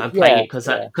 I'm playing it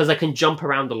because I can jump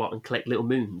around a lot and collect little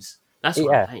moons. That's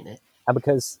why I'm playing it. And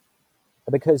because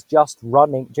just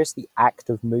the act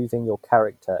of moving your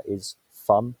character is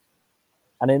fun.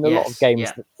 And in a lot of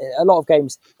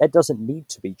games, that doesn't need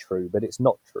to be true, but it's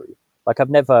not true. Like, I've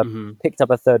never picked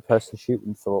up a third-person shoot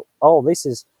and thought, oh, this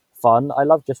is fun. I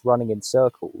love just running in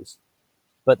circles.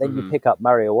 But then you pick up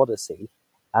Mario Odyssey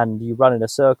and you run in a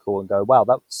circle and go, wow,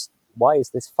 why is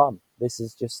this fun? This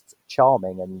is just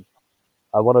charming and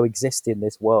I want to exist in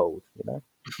this world, you know?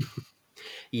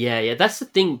 Yeah, that's the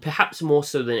thing. Perhaps more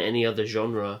so than any other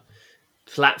genre,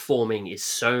 platforming is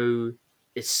so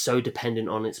it's so dependent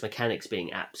on its mechanics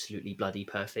being absolutely bloody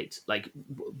perfect. Like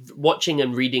watching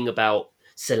and reading about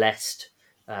Celeste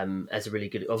as a really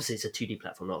good. Obviously, it's a 2D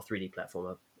platform, not a 3D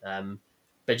platformer.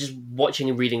 But just watching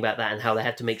and reading about that and how they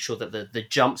have to make sure that the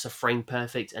jumps are frame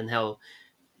perfect and how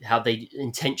they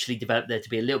intentionally develop there to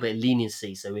be a little bit of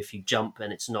leniency. So if you jump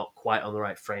and it's not quite on the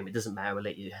right frame, it doesn't matter. We'll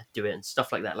let you do it and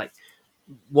stuff like that. Like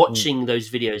watching those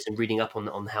videos and reading up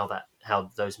on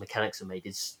how those mechanics are made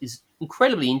is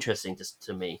incredibly interesting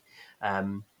to me,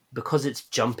 because it's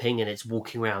jumping and it's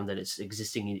walking around and it's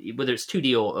existing, whether it's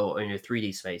 2D or in a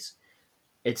 3D space.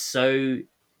 It's so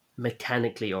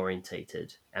mechanically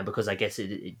orientated, and because I guess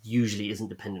it usually isn't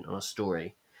dependent on a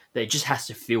story, that it just has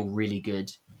to feel really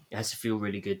good. It has to feel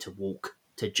really good to walk,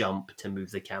 to jump, to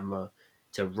move the camera,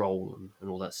 to roll, and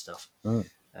all that stuff.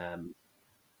 Um,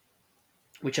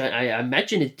 which I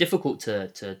imagine is difficult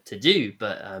to do,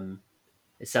 but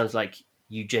it sounds like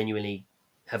you genuinely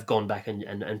have gone back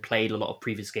and played a lot of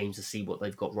previous games to see what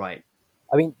they've got right.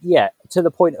 I mean, yeah, to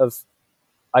the point of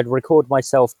I'd record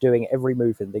myself doing every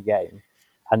move in the game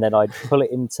and then I'd pull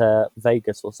it into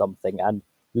Vegas or something and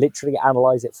literally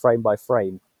analyze it frame by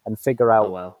frame and figure Oh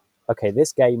out, wow. okay,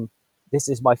 this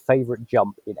is my favorite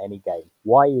jump in any game.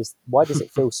 Why does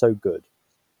it feel so good?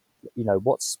 You know,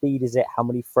 what speed is it? How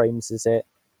many frames is it?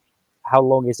 How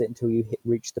long is it until you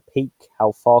reach the peak?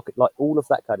 How far? Like all of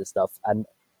that kind of stuff. And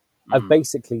I've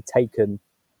basically taken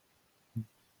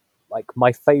like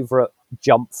my favorite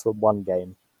jump from one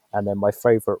game, and then my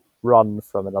favorite run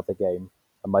from another game,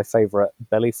 and my favorite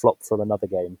belly flop from another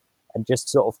game, and just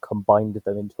sort of combined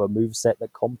them into a move set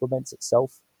that complements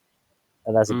itself.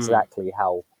 And that's exactly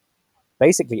how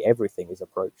basically everything is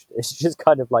approached. It's just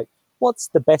kind of like, what's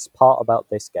the best part about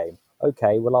this game?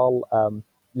 Okay, well, I'll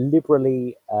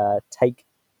liberally take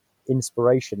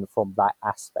inspiration from that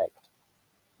aspect.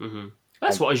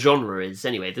 That's what a genre is,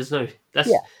 anyway. That's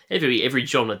Yeah, every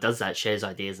genre does that, shares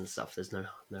ideas and stuff. There's no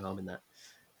harm in that.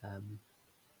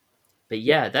 But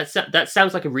yeah, that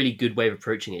sounds like a really good way of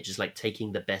approaching it. Just like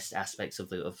taking the best aspects of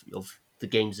the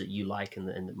games that you like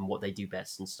and what they do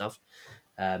best and stuff.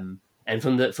 And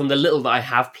from the little that I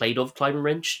have played of Climb and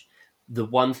Wrench, the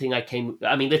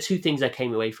two things I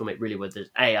came away from it really were that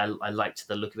I liked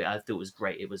the look of it. I thought it was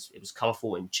great. It was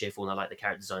colorful and cheerful, and I liked the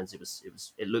character designs.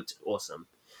 It looked awesome.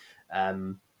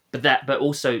 But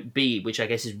also B, which I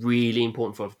guess is really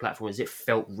important for a platform, is it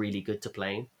felt really good to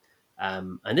play.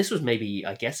 And this was maybe,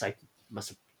 I guess this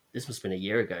must have been a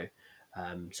year ago.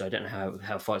 So I don't know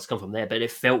how far it's come from there, but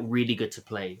it felt really good to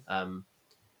play.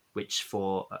 Which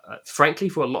frankly,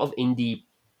 for a lot of indie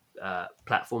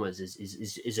platformers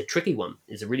is a tricky one.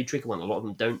 Is a really tricky one. A lot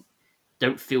of them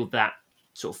don't feel that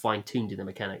sort of fine tuned in the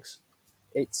mechanics.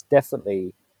 it's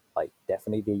definitely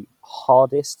the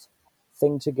hardest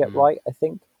thing to get right, I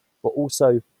think, but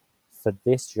also for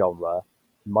this genre,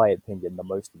 in my opinion, the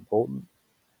most important,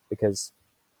 because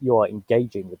you are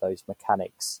engaging with those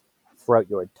mechanics throughout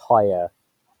your entire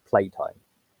playtime.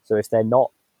 So if they're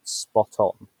not spot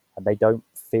on and they don't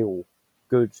feel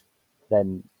good,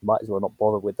 then you might as well not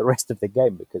bother with the rest of the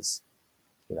game, because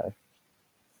you know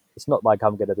it's not like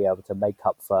I'm going to be able to make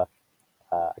up for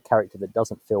a character that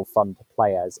doesn't feel fun to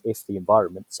play as if the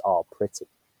environments are pretty,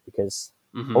 because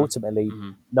ultimately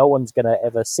no one's going to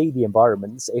ever see the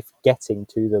environments if getting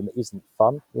to them isn't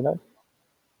fun, you know.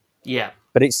 Yeah,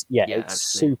 But it's absolutely.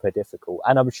 super difficult,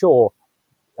 and I'm sure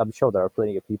there are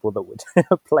plenty of people that would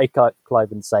play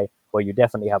Clive and say, well, you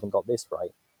definitely haven't got this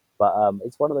right. But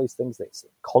it's one of those things that's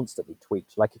constantly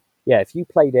tweaked. Like, yeah, if you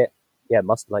played it,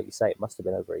 like you say, it must have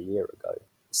been over a year ago.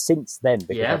 Since then,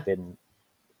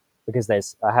 because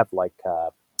I have like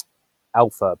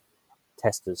alpha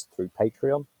testers through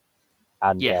Patreon,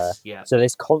 and so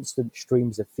there's constant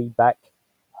streams of feedback.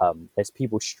 There's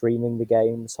people streaming the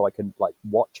game, so I can like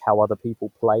watch how other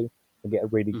people play and get a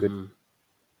really good,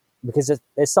 because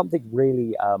there's something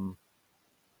really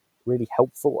really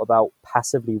helpful about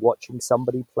passively watching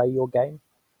somebody play your game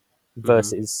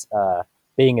versus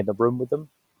being in the room with them.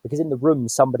 Because in the room,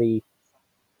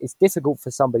 it's difficult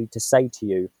for somebody to say to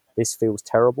you, "This feels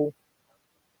terrible."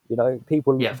 You know,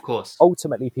 Of course.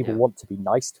 ultimately people want to be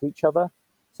nice to each other,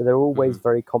 so they're always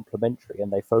very complimentary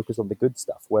and they focus on the good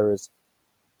stuff. Whereas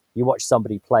you watch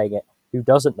somebody playing it who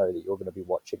doesn't know that you're going to be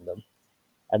watching them,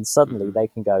 and suddenly they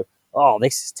can go, "Oh,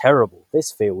 this is terrible.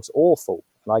 This feels awful."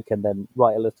 and I can then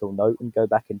write a little note and go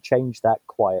back and change that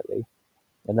quietly.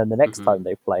 And then the next hmm time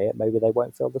they play it, maybe they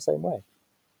won't feel the same way.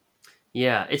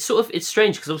 Yeah, it's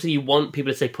strange because obviously you want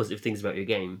people to say positive things about your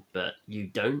game, but you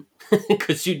don't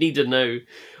because you need to know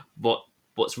what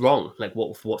what's wrong, like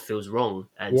what feels wrong.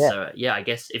 And Yeah, so yeah, I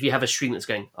guess if you have a stream that's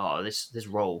going, oh, this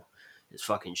role is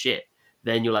fucking shit,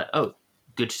 then you're like, oh,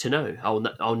 good to know.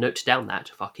 I'll note down that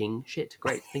fucking shit.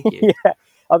 Great, thank you. yeah.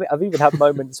 I've even had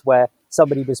moments where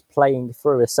somebody was playing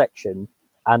through a section,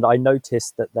 and I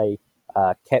noticed that they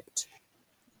kept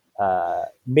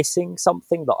missing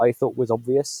something that I thought was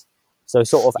obvious. So,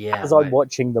 sort of, Yeah, as I'm right.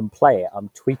 watching them play it, I'm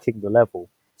tweaking the level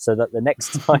so that the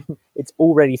next time it's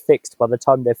already fixed. By the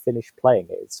time they've finished playing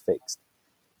it, it's fixed.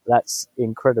 That's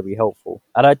incredibly helpful,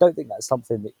 and I don't think that's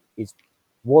something that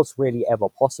was really ever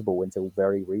possible until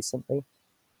very recently.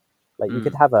 Like, you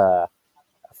could Mm, have a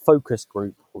focus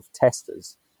group of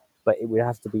testers, but it would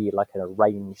have to be like an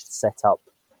arranged setup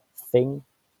thing.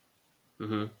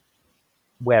 hmm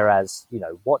Whereas,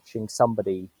 watching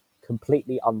somebody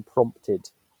completely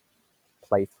unprompted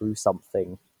play through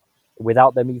something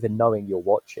without them even knowing you're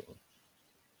watching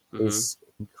hmm is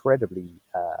incredibly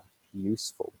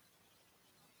useful.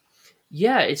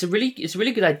 Yeah, it's a really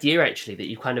good idea actually that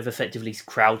you kind of effectively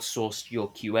crowdsourced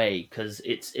your QA because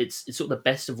it's sort of the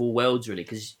best of all worlds really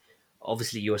because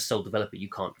obviously you're a sole developer, you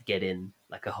can't get in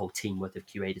like a whole team worth of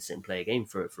QA to sit and play a game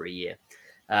for a year.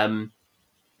 Um,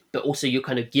 but also you're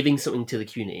kind of giving something to the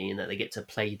community and that they get to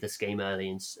play this game early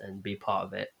and be part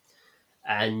of it,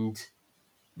 and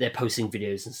they're posting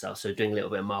videos and stuff, so doing a little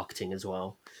bit of marketing as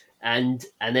well, and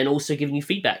then also giving you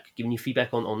feedback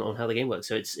on how the game works.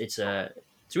 So it's a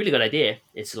really good idea.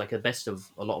 It's like the best of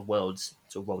a lot of worlds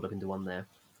sort of rolled up into one there.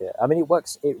 Yeah, I mean,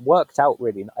 it worked out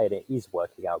really, and it is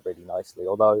working out really nicely.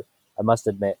 Although I must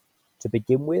admit, to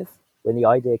begin with, when the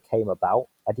idea came about,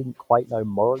 I didn't quite know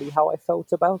morally how I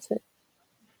felt about it,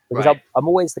 because Right. I'm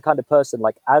always the kind of person,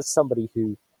 like, as somebody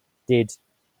who did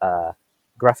uh,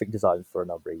 graphic design for a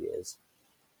number of years,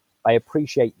 I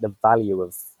appreciate the value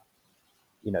of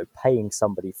paying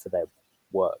somebody for their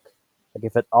work. Like,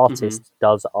 if an hmm artist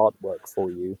does artwork for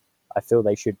you, I feel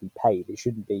they should be paid. It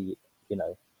shouldn't be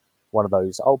one of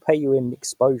those, I'll pay you in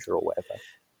exposure or whatever.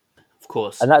 Of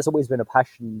course. And that's always been a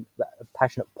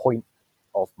passionate point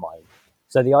of mine.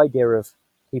 So the idea of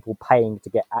people paying to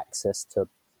get access to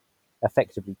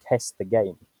effectively test the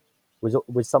game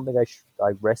was something I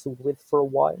wrestled with for a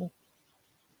while.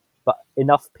 But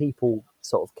enough people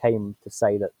sort of came to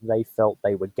say that they felt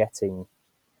they were getting,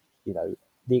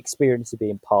 the experience of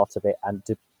being part of it, and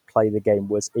to play the game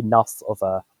was enough of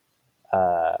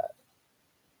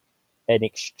an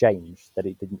exchange that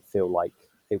it didn't feel like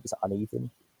it was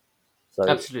uneven. So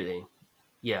Absolutely.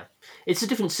 Yeah, it's a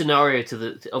different scenario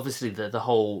to obviously the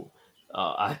whole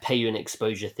I pay you an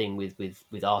exposure thing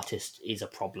with artists is a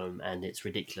problem and it's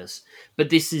ridiculous. But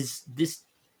this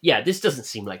yeah, this doesn't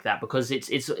seem like that because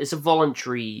it's a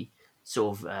voluntary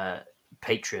sort of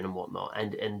Patreon and whatnot,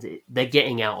 and they're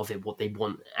getting out of it what they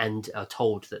want and are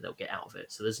told that they'll get out of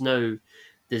it. So there's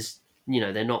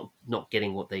they're not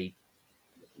getting what they,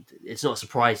 it's not a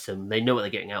surprise to them. They know what they're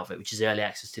getting out of it, which is early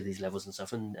access to these levels and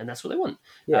stuff, and that's what they want.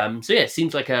 yeah, So yeah, it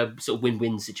seems like a sort of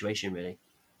win-win situation, really.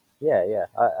 yeah.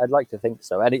 I'd like to think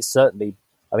so, and it's certainly.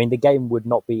 I mean, the game would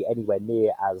not be anywhere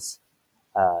near as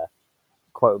uh,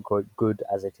 quote unquote good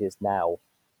as it is now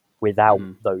without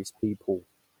hmm those people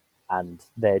and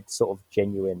their sort of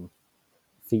genuine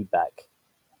feedback.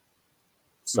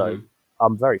 So hmm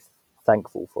I'm very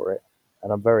thankful for it,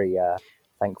 and I'm very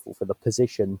thankful for the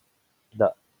position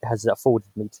that has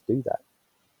afforded me to do that.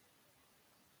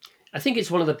 I think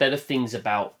it's one of the better things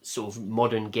about sort of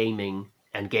modern gaming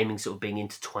and gaming sort of being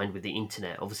intertwined with the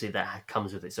internet. Obviously, that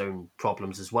comes with its own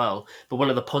problems as well. But one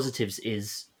of the positives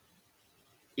is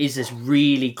this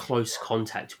really close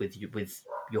contact with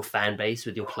your fan base,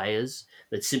 with your players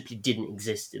that simply didn't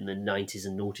exist in the 90s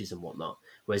and noughties and whatnot.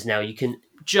 Whereas now you can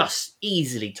just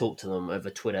easily talk to them over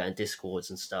Twitter and Discords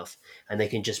and stuff, and they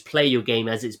can just play your game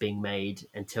as it's being made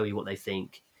and tell you what they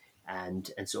think,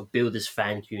 and sort of build this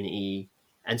fan community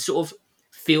and sort of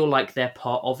feel like they're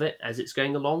part of it as it's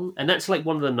going along. And that's like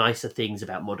one of the nicer things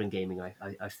about modern gaming.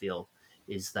 I feel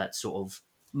is that sort of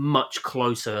much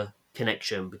closer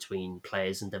connection between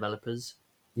players and developers.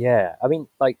 Yeah, I mean,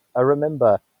 like, I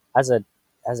remember as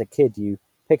a kid, you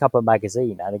pick up a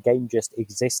magazine and a game just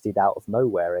existed out of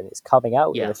nowhere, and it's coming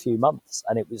out in Yeah. a few months,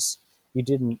 and it was you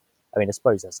didn't. I mean, I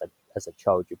suppose as a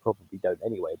child you probably don't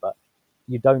anyway, but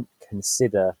you don't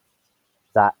consider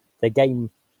that the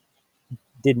game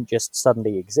didn't just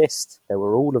suddenly exist. There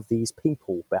were all of these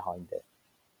people behind it.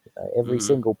 Every hmm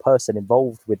single person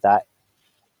involved with that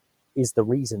is the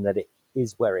reason that it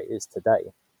is where it is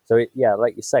today. So yeah,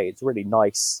 like you say, it's really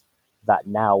nice that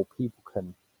now people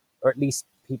can, or at least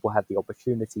people have the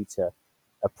opportunity to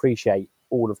appreciate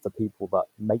all of the people that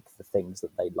make the things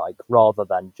that they like, rather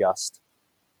than just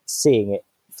seeing it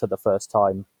for the first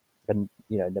time and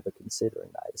never considering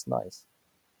that. It's nice.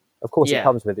 Of course, it Yeah,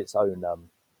 comes with its own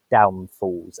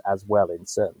downfalls as well in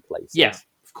certain yeah, places,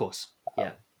 of course,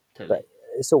 yeah, totally. but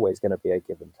it's always going to be a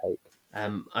give and take.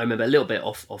 I remember a little bit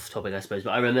off topic, I suppose,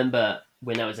 but I remember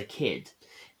when I was a kid,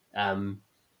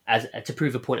 as to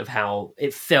prove a point of how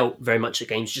it felt very much that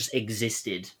games just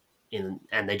existed and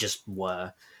they just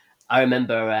were. I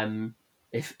remember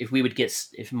if we would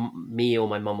if me or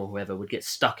my mum or whoever would get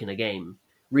stuck in a game,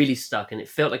 really stuck, and it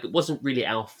felt like it wasn't really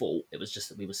our fault. It was just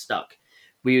that we were stuck.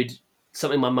 We would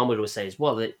something my mum would always say is,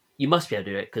 "Well, that you must be able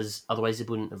to do it because otherwise they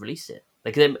wouldn't have released it.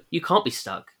 Like then you can't be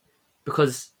stuck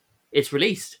because it's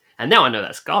released." And now I know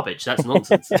that's garbage. That's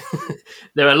nonsense.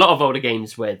 There are a lot of older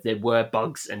games where there were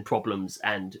bugs and problems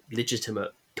and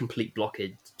legitimate complete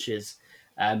blockages.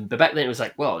 But back then it was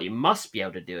like, well, you must be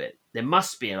able to do it. There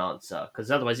must be an answer because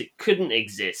otherwise it couldn't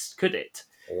exist, could it?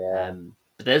 Yeah.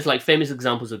 But there's like famous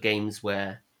examples of games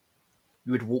where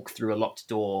you would walk through a locked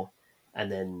door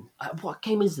and then what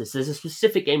game is this? There's a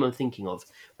specific game I'm thinking of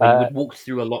where you would walk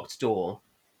through a locked door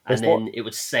and then it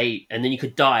would save, and then you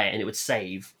could die and it would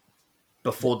save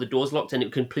before the door's locked, and it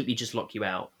would completely just lock you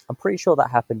out. I'm pretty sure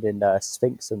that happened in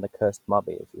Sphinx and the Cursed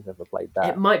Mummy, if you've ever played that.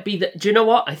 It might be that. Do you know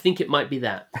what? I think it might be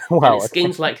that. Wow, and it's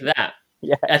games like that.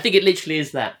 Yeah. I think it literally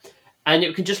is that. And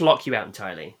it can just lock you out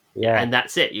entirely. Yeah. And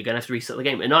that's it. You're going to have to reset the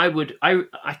game. And I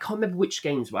can't remember which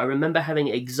games, but I remember having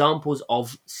examples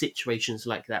of situations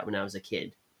like that when I was a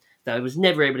kid that I was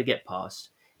never able to get past.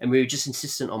 And we were just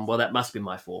insistent on, well, that must be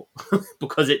my fault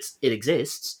because it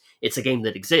exists. It's a game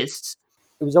that exists.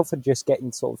 It was often just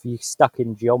getting sort of you stuck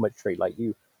in geometry, like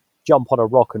you jump on a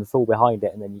rock and fall behind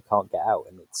it and then you can't get out,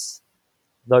 and it's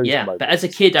those moments. But as a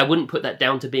kid I wouldn't put that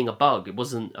down to being a bug. It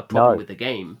wasn't a problem with the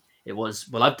game. It was,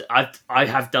 well, I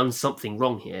have done something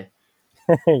wrong here.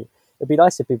 It'd be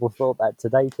nice if people thought that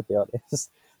today, to be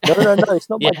honest. No, it's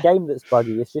not my game that's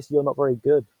buggy, it's just you're not very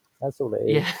good. That's all it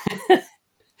is.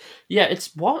 Yeah.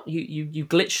 It's what you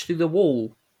glitched through the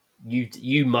wall.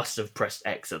 You must have pressed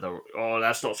X at the. Oh,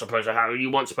 that's not supposed to happen.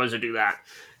 You weren't supposed to do that.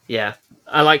 Yeah,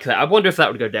 I like that. I wonder if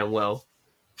that would go down well.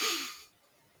 I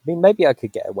mean, maybe I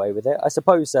could get away with it. I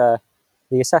suppose the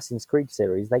Assassin's Creed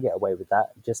series, they get away with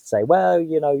that. Just say, well,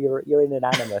 you're in an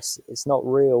animus. It's not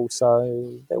real,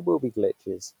 so there will be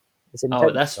glitches. It's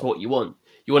intentional. Oh, that's what you want.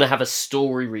 You want to have a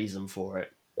story reason for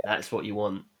it. Yeah. That's what you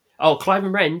want. Oh, Clive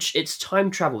and Wrench, it's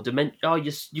time travel.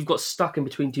 You've got stuck in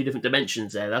between two different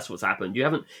dimensions there. That's what's happened. You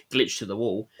haven't glitched to the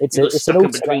wall. It's stuck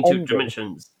in between two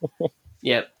dimensions.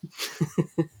 Yep.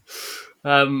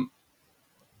 But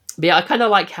yeah, I kind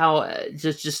of like how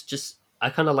I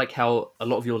kind of like how a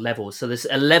lot of your levels. So there's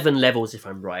 11 levels, if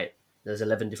I'm right. There's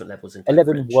 11 different levels in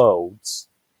 11 worlds.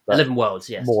 11 worlds,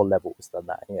 yes. More levels than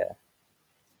that, yeah.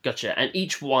 Gotcha. And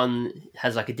each one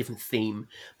has like a different theme.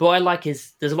 But what I like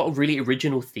is there's a lot of really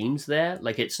original themes there.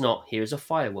 Like it's not, here's a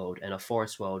fire world and a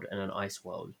forest world and an ice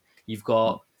world. You've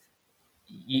got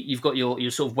your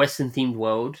sort of Western themed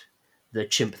world, the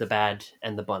chimp, the bad,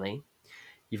 and the bunny.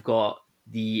 You've got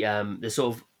the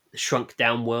sort of shrunk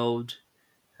down world.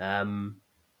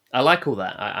 I like all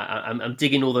that. I'm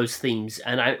digging all those themes,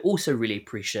 and I also really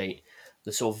appreciate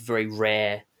the sort of very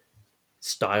rare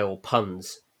style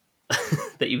puns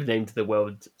that you've named the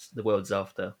worlds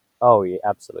after. Oh yeah,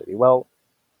 absolutely. Well,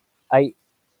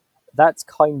 that's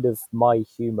kind of my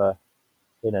humor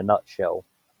in a nutshell.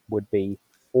 Would be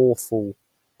awful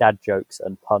dad jokes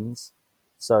and puns.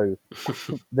 So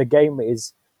the game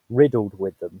is riddled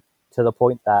with them to the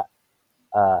point that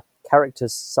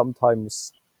characters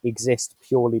sometimes exist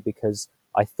purely because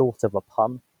I thought of a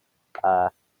pun.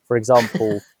 For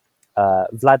example,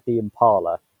 Vlad the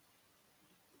Impala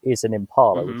is an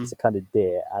impala, which is a kind of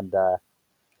deer, and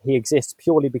he exists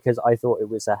purely because I thought it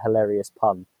was a hilarious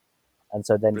pun, and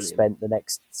so then spent the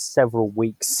next several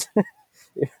weeks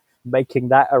making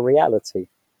that a reality.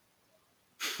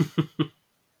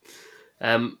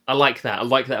 I like that. I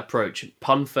like that approach.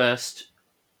 Pun first,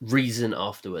 reason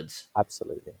afterwards.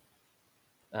 Absolutely.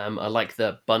 I like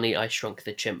the bunny I shrunk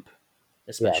the chimp,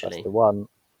 especially. Yeah, that's the one.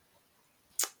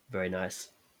 Very nice.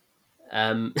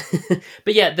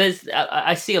 But yeah,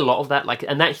 I see a lot of that, like,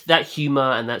 and that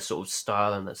humor and that sort of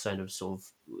style and that sort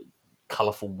of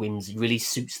colorful whimsy really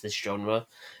suits this genre.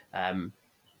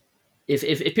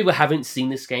 If people haven't seen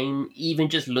this game, even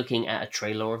just looking at a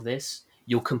trailer of this,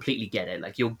 you'll completely get it.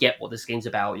 Like, you'll get what this game's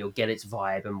about, you'll get its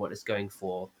vibe and what it's going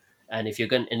for. And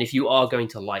if you are going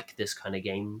to like this kind of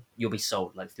game, you'll be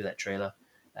sold like through that trailer.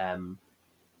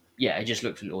 Yeah, it just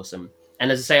looks really awesome.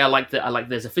 And as I say, I like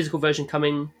there's a physical version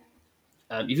coming.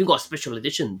 You've even got a special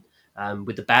edition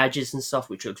with the badges and stuff,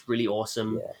 which looks really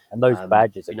awesome. Yeah, and those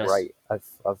badges are Be nice. great. I've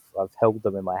held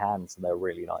them in my hands, and they're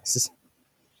really nice.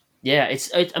 Yeah,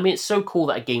 I mean, it's so cool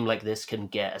that a game like this can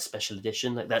get a special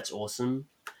edition. Like, that's awesome.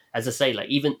 As I say, like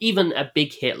even a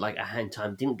big hit like A Hand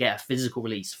Time didn't get a physical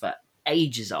release for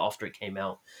ages after it came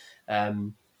out.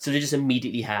 So they just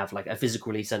immediately have like a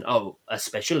physical release and a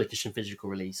special edition physical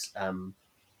release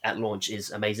at launch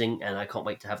is amazing, and I can't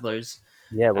wait to have those.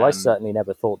 Yeah, well, I certainly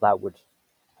never thought that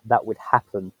would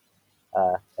happen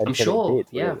until I'm sure. it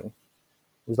did. Yeah, really.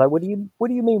 It was like, what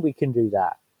do you mean we can do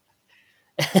that?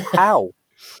 How?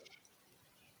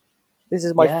 This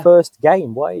is my first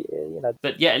game. Why,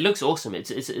 But yeah, it looks awesome.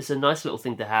 It's a nice little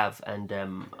thing to have, and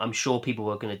I'm sure people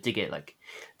are going to dig it. Like,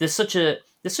 there's such a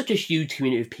huge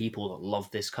community of people that love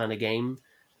this kind of game,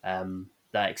 that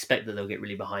I expect that they'll get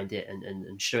really behind it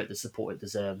and show it the support it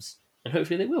deserves, and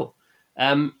hopefully they will.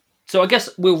 So I guess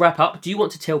we'll wrap up. Do you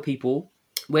want to tell people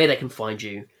where they can find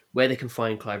you, where they can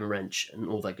find Clive and Wrench, and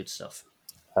all that good stuff?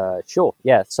 Sure.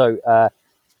 Yeah. So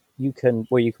you can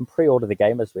pre-order the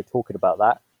game, as we're talking about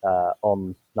that.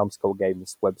 On Numbskull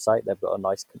Games' website, they've got a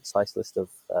nice, concise list of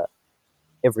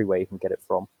everywhere you can get it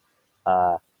from.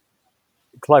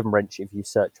 Clive and Wrench, if you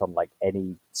search on like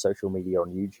any social media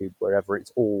on YouTube, wherever,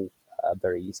 it's all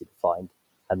very easy to find.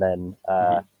 And then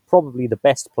probably the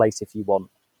best place if you want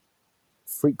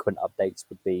frequent updates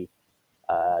would be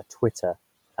Twitter,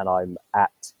 and I'm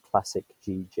at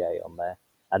ClassicGJ on there.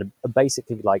 And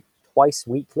basically, like twice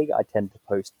weekly, I tend to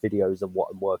post videos of what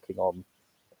I'm working on,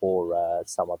 or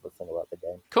some other thing about the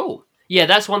game. Cool. Yeah,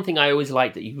 that's one thing I always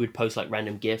liked, that you would post like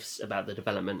random GIFs about the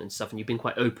development and stuff, and you've been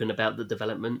quite open about the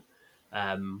development,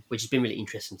 which has been really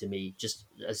interesting to me. Just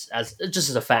as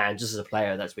a fan, just as a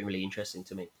player, that's been really interesting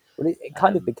to me. Well, it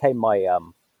kind of became my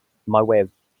my way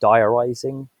of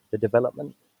diarizing the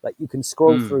development. Like, you can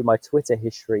scroll through my Twitter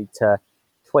history to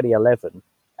 2011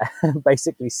 and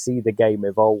basically see the game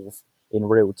evolve in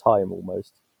real time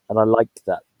almost. And I liked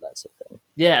that sort of thing.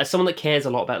 Yeah, as someone that cares a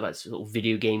lot about like sort of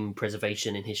video game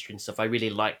preservation and history and stuff, I really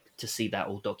like to see that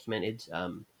all documented.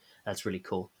 That's really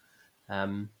cool.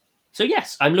 So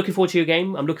yes, I'm looking forward to your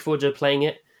game. I'm looking forward to playing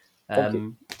it.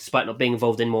 Despite not being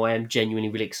involved anymore, I am genuinely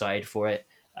really excited for it.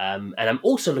 And I'm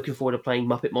also looking forward to playing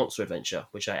Muppet Monster Adventure,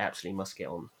 which I absolutely must get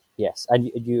on. Yes,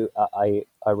 and I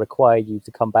require you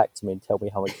to come back to me and tell me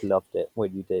how much you loved it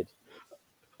when you did.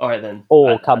 All right then.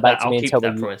 Or come back to me and tell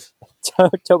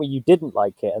me you didn't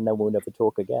like it, and then we'll never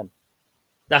talk again.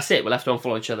 That's it. We'll have to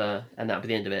unfollow each other, and that'll be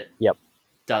the end of it. Yep.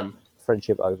 Done.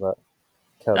 Friendship over.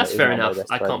 That's fair enough.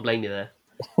 I can't blame you there.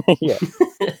 Yeah.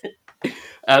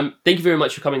 Thank you very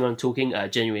much for coming on and talking.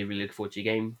 Genuinely really look forward to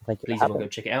your game. Thank you. Please everyone go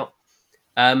check it out.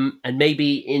 And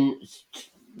maybe in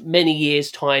many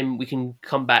years' time, we can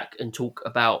come back and talk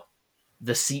about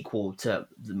the sequel to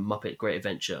the Muppet Great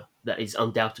Adventure that is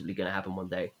undoubtedly going to happen one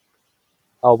day.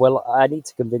 Oh, well, I need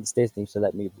to convince Disney to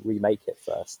let me remake it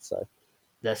first. So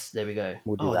there we go.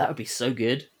 We'll do that. That would be so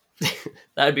good.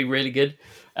 That would be really good.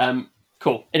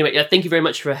 Cool. Anyway, yeah, thank you very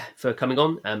much for coming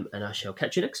on, and I shall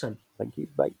catch you next time. Thank you.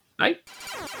 Bye. Bye.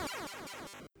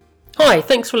 Hi,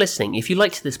 thanks for listening. If you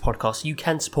liked this podcast, you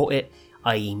can support it,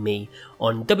 i.e. me,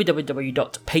 on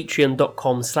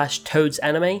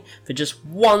www.patreon.com/toadsanime. For just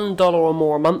 $1 or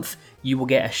more a month, you will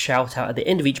get a shout out at the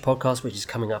end of each podcast, which is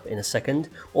coming up in a second.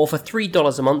 Or for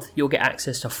 $3 a month, you'll get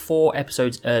access to 4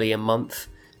 episodes early a month.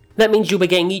 That means you'll be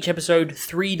getting each episode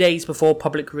 3 days before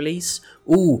public release.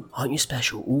 Ooh, aren't you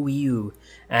special? Ooh, you.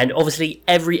 And obviously,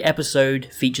 every episode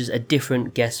features a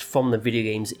different guest from the video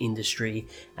games industry,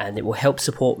 and it will help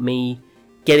support me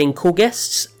getting cool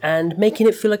guests and making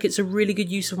it feel like it's a really good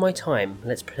use of my time.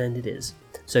 Let's pretend it is.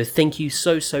 So thank you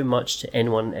so much to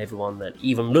anyone and everyone that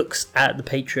even looks at the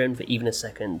Patreon for even a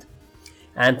second.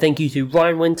 And thank you to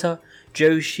Ryan Winter,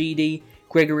 Joe Sheedy,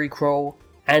 Gregory Kroll,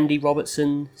 Andy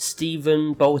Robertson,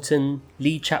 Stephen Bolton,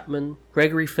 Lee Chapman,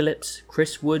 Gregory Phillips,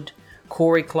 Chris Wood,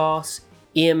 Corey Class,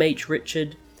 EMH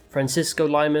Richard, Francisco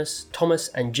Limas, Thomas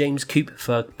and James Coop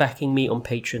for backing me on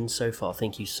Patreon so far.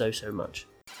 Thank you so much.